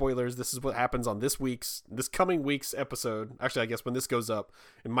about it, spoilers. This is what happens on this coming week's episode. Actually, I guess when this goes up,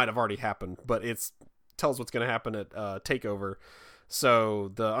 it might have already happened, but it's tells what's going to happen at Takeover.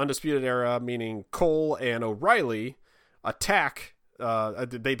 So the Undisputed Era, meaning Cole and O'Reilly, attack.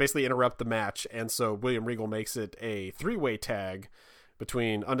 They basically interrupt the match, and so William Regal makes it a 3-way tag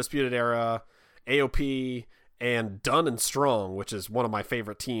between Undisputed Era, AOP, and Dunn and Strong, which is one of my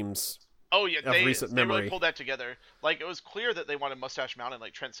favorite teams. Oh yeah, they really pulled that together. Like, it was clear that they wanted Mustache Mountain,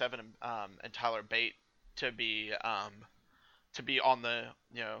 like Trent Seven and Tyler Bate to be on the,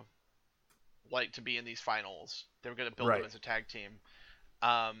 like, to be in these finals. They were going to build them as a tag team,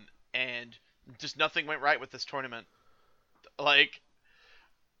 and just nothing went right with this tournament. Like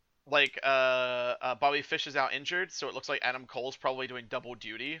Bobby Fish is out injured, so it looks like Adam Cole's probably doing double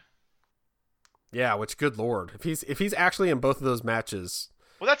duty. Yeah, which, good lord, if he's actually in both of those matches.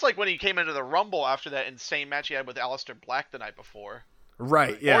 Well, that's like when he came into the Rumble after that insane match he had with Aleister Black the night before.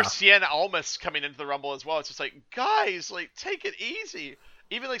 Right, yeah. Or Cien Almas coming into the Rumble as well. It's just like, guys, like, take it easy.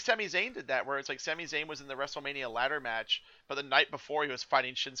 Even like Sami Zayn did that, where it's like Sami Zayn was in the WrestleMania ladder match, but the night before he was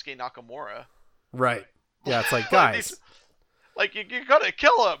fighting Shinsuke Nakamura. Right. Yeah, it's like, guys. Like, you gotta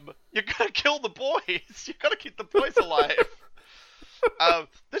kill him. You gotta kill the boys. You gotta keep the boys alive.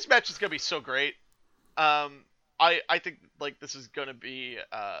 This match is gonna be so great. I think, like, this is gonna be,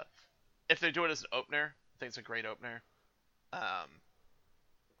 if they do it as an opener, I think it's a great opener. But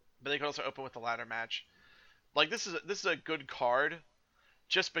they could also open with the ladder match. Like, this is a good card,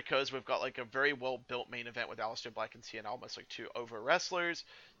 just because we've got, like, a very well built main event with Aleister Black and Cien Almas, like, 2 over wrestlers.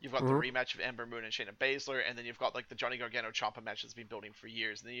 You've got the rematch of Ember Moon and Shayna Baszler, and then you've got, like, the Johnny Gargano Ciampa match that's been building for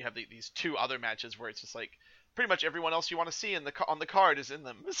years. And then you have these 2 other matches where it's just like pretty much everyone else you want to see on the card is in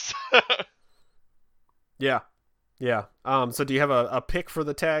them. Yeah. So do you have a pick for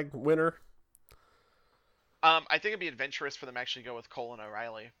the tag winner? I think it'd be adventurous for them to actually go with Cole and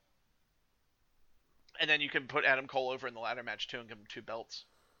O'Reilly. And then you can put Adam Cole over in the ladder match too and give him 2 belts.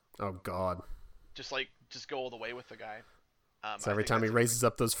 Oh God! Just go all the way with the guy. So every time he raises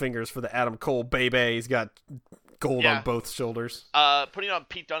up those fingers for the Adam Cole baby, he's got gold on both shoulders. Putting on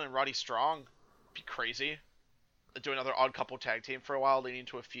Pete Dunne and Roddy Strong would be crazy. Do another odd couple tag team for a while, leading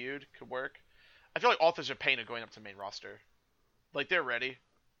to a feud, could work. I feel like Authors of Pain are going up to main roster. Like, they're ready.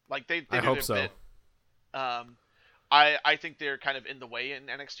 Like, they I hope so. Bit. I think they're kind of in the way in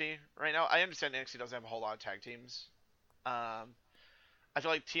NXT right now. I understand NXT doesn't have a whole lot of tag teams. I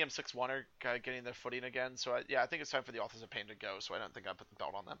feel like TM61 are kind of getting their footing again. So, I think it's time for the Authors of Pain to go. So I don't think I put the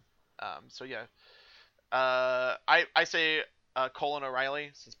belt on them. I say Cole and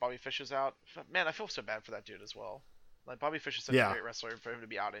O'Reilly, since Bobby Fish is out. Man, I feel so bad for that dude as well. Like, Bobby Fish is such a great wrestler. For him to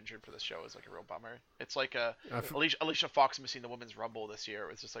be out injured for this show is like a real bummer. It's like Alicia Fox missing the Women's Rumble this year.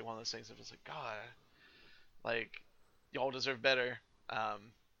 It was just like one of those things that was like, God, like, y'all deserve better.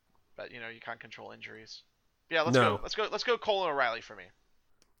 But you can't control injuries. But yeah, let's go Cole and O'Reilly for me.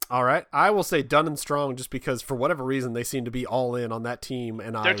 All right, I will say Dunn and Strong, just because for whatever reason they seem to be all in on that team,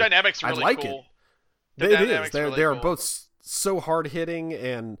 and their dynamics are really like cool. It is. They are both so hard hitting,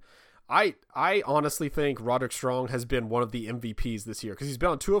 and I honestly think Roderick Strong has been one of the MVPs this year, because he's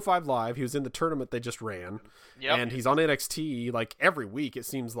been on 205 Live. He was in the tournament they just ran, and he's on NXT like every week it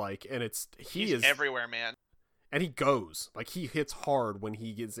seems like, and he's everywhere, man. And he goes, like, he hits hard when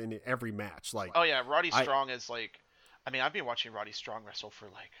he gets in every match. Like, oh yeah, Roddy Strong is like, I mean, I've been watching Roddy Strong wrestle for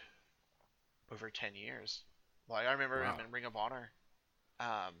like over 10 years. Like, I remember him in Ring of Honor,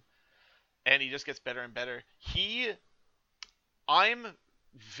 and he just gets better and better. I'm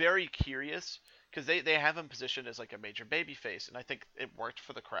very curious, because they have him positioned as like a major babyface, and I think it worked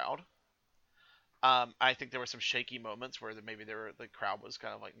for the crowd. I think there were some shaky moments where the crowd was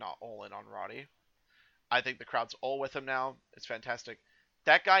kind of like not all in on Roddy. I think the crowd's all with him now. It's fantastic.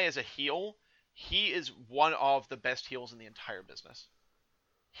 That guy is a heel. He is one of the best heels in the entire business.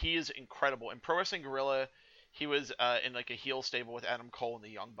 He is incredible. In Pro Wrestling Guerrilla, he was in like a heel stable with Adam Cole and the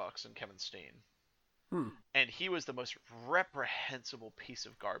Young Bucks and Kevin Steen. And he was the most reprehensible piece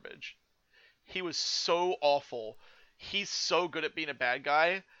of garbage. He was so awful. He's so good at being a bad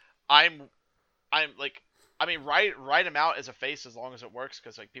guy. I'm like, I mean, write him out as a face as long as it works,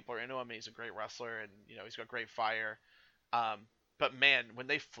 because like people are into him and he's a great wrestler and he's got great fire. But man, when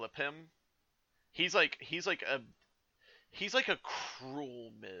they flip him, he's like He's like a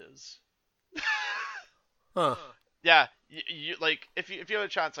cruel Miz. Huh. Yeah, you like if you have a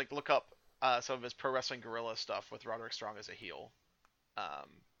chance, like look up some of his Pro Wrestling Guerrilla stuff with Roderick Strong as a heel, um,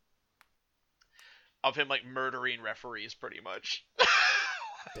 of him like murdering referees pretty much.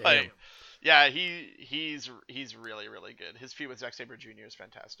 Damn. Like, yeah, he's really really good. His feud with Zack Sabre Jr. is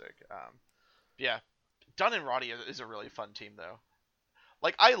fantastic. Yeah, Dunn and Roddy is a really fun team though.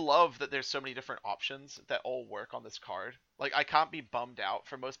 Like I love that there's so many different options that all work on this card. Like I can't be bummed out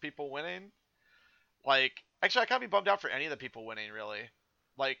for most people winning. Like actually I can't be bummed out for any of the people winning really.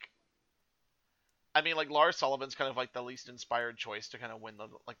 Like I mean like Lars Sullivan's kind of like the least inspired choice to kind of win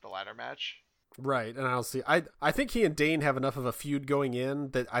the ladder match. Right, and I'll see. I think he and Dane have enough of a feud going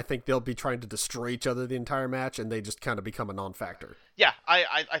in that I think they'll be trying to destroy each other the entire match, and they just kind of become a non-factor. Yeah,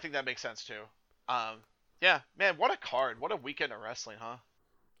 I think that makes sense too. Yeah, man, what a card! What a weekend of wrestling, huh?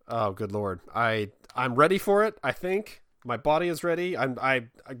 Oh, good lord! I'm ready for it. I think my body is ready. I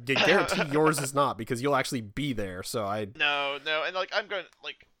guarantee yours is not because you'll actually be there. So no, and like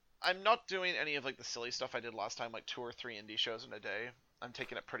I'm not doing any of like the silly stuff I did last time, like 2 or 3 indie shows in a day. I'm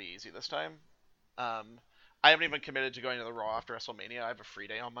taking it pretty easy this time. I haven't even committed to going to the Raw after WrestleMania. I have a free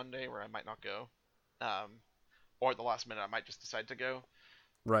day on Monday where I might not go, or at the last minute I might just decide to go.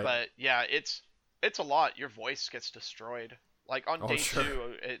 Right. But yeah, it's a lot. Your voice gets destroyed. Like on day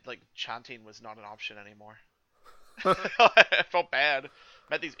 2, like chanting was not an option anymore. I felt bad.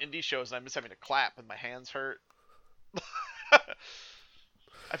 I'm at these indie shows and I'm just having to clap and my hands hurt.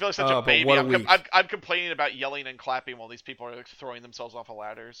 I feel like such a baby. I'm complaining about yelling and clapping while these people are like, throwing themselves off of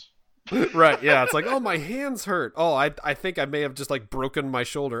ladders. Right, yeah. It's like, oh, my hands hurt. Oh, I think I may have just like broken my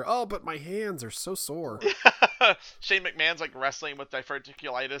shoulder. Oh, but my hands are so sore. Shane McMahon's like wrestling with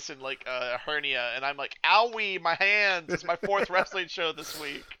diverticulitis and like a hernia, and I'm like, owie, my hands. It's my 4th wrestling show this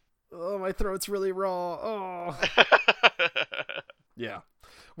week. Oh, my throat's really raw. Oh. Yeah.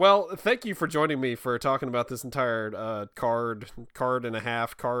 Well, thank you for joining me for talking about this entire card and a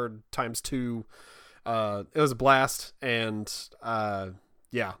half, card times 2. It was a blast, and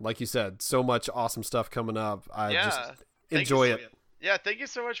yeah, like you said, so much awesome stuff coming up. I just enjoy it. Yeah, thank you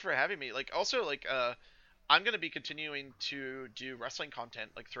so much for having me. Like, also, like, I'm gonna be continuing to do wrestling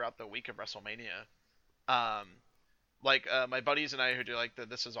content like throughout the week of WrestleMania. My buddies and I who do like the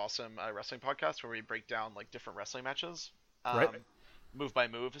This Is Awesome wrestling podcast where we break down like different wrestling matches. Right. Move by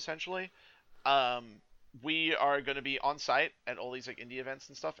move, essentially. We are going to be on site at all these like indie events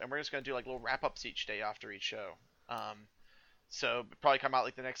and stuff, and we're just going to do like little wrap ups each day after each show. So probably come out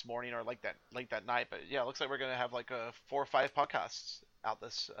like the next morning or like that night. But yeah, it looks like we're going to have like 4 or 5 podcasts out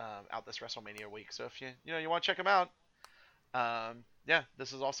this WrestleMania week. So if you want to check them out, yeah,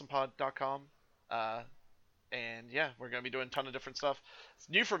 thisisawesomepod.com. And yeah, we're going to be doing a ton of different stuff. It's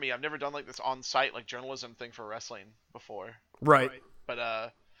new for me. I've never done like this on site like journalism thing for wrestling before. Right. But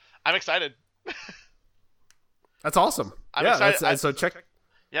I'm excited. That's awesome. I'm excited. So check.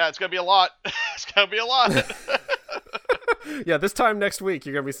 Yeah, it's gonna be a lot. It's gonna be a lot. Yeah, this time next week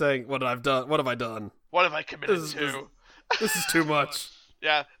you're gonna be saying, "What have I done? What have I done? What have I committed to? This is too much."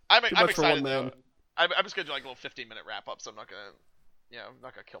 Yeah, I'm excited for one man. though. I'm just gonna do like little 15-minute wrap ups. I'm not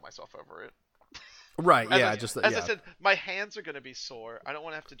gonna kill myself over it. Right. Yeah. As I said, my hands are gonna be sore. I don't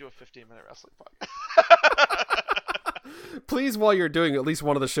want to have to do a 15-minute wrestling podcast. Please, while you're doing at least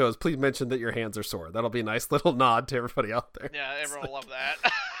one of the shows, please mention that your hands are sore. That'll be a nice little nod to everybody out there. Yeah, everyone will love that.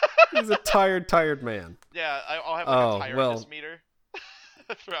 He's a tired man. Yeah, I'll have like a tiredness meter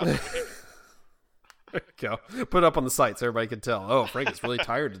throughout the week. There you go. Put it up on the site so everybody can tell. Oh, Frank is really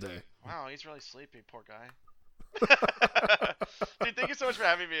tired today. Wow, he's really sleepy, poor guy. Dude, thank you so much for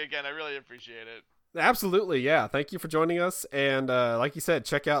having me again. I really appreciate it. Absolutely, yeah. Thank you for joining us. And like you said,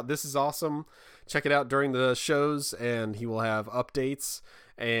 check out This Is Awesome. Check it out during the shows, and he will have updates.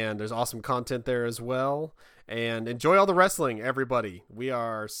 And there's awesome content there as well. And enjoy all the wrestling, everybody. We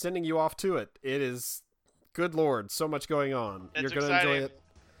are sending you off to it. It is, good Lord, so much going on. You're going to enjoy it.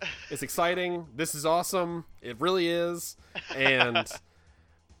 It's exciting. This is awesome. It really is. And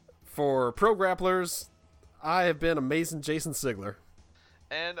for Pro Grapplers, I have been Amazing Jason Sigler.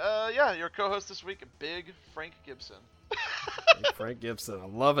 And yeah, your co-host this week, Big Frank Gibson. Frank Gibson. I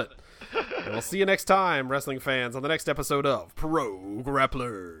love it. And we'll see you next time, wrestling fans, on the next episode of Pro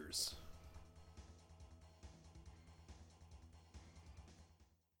Grapplers.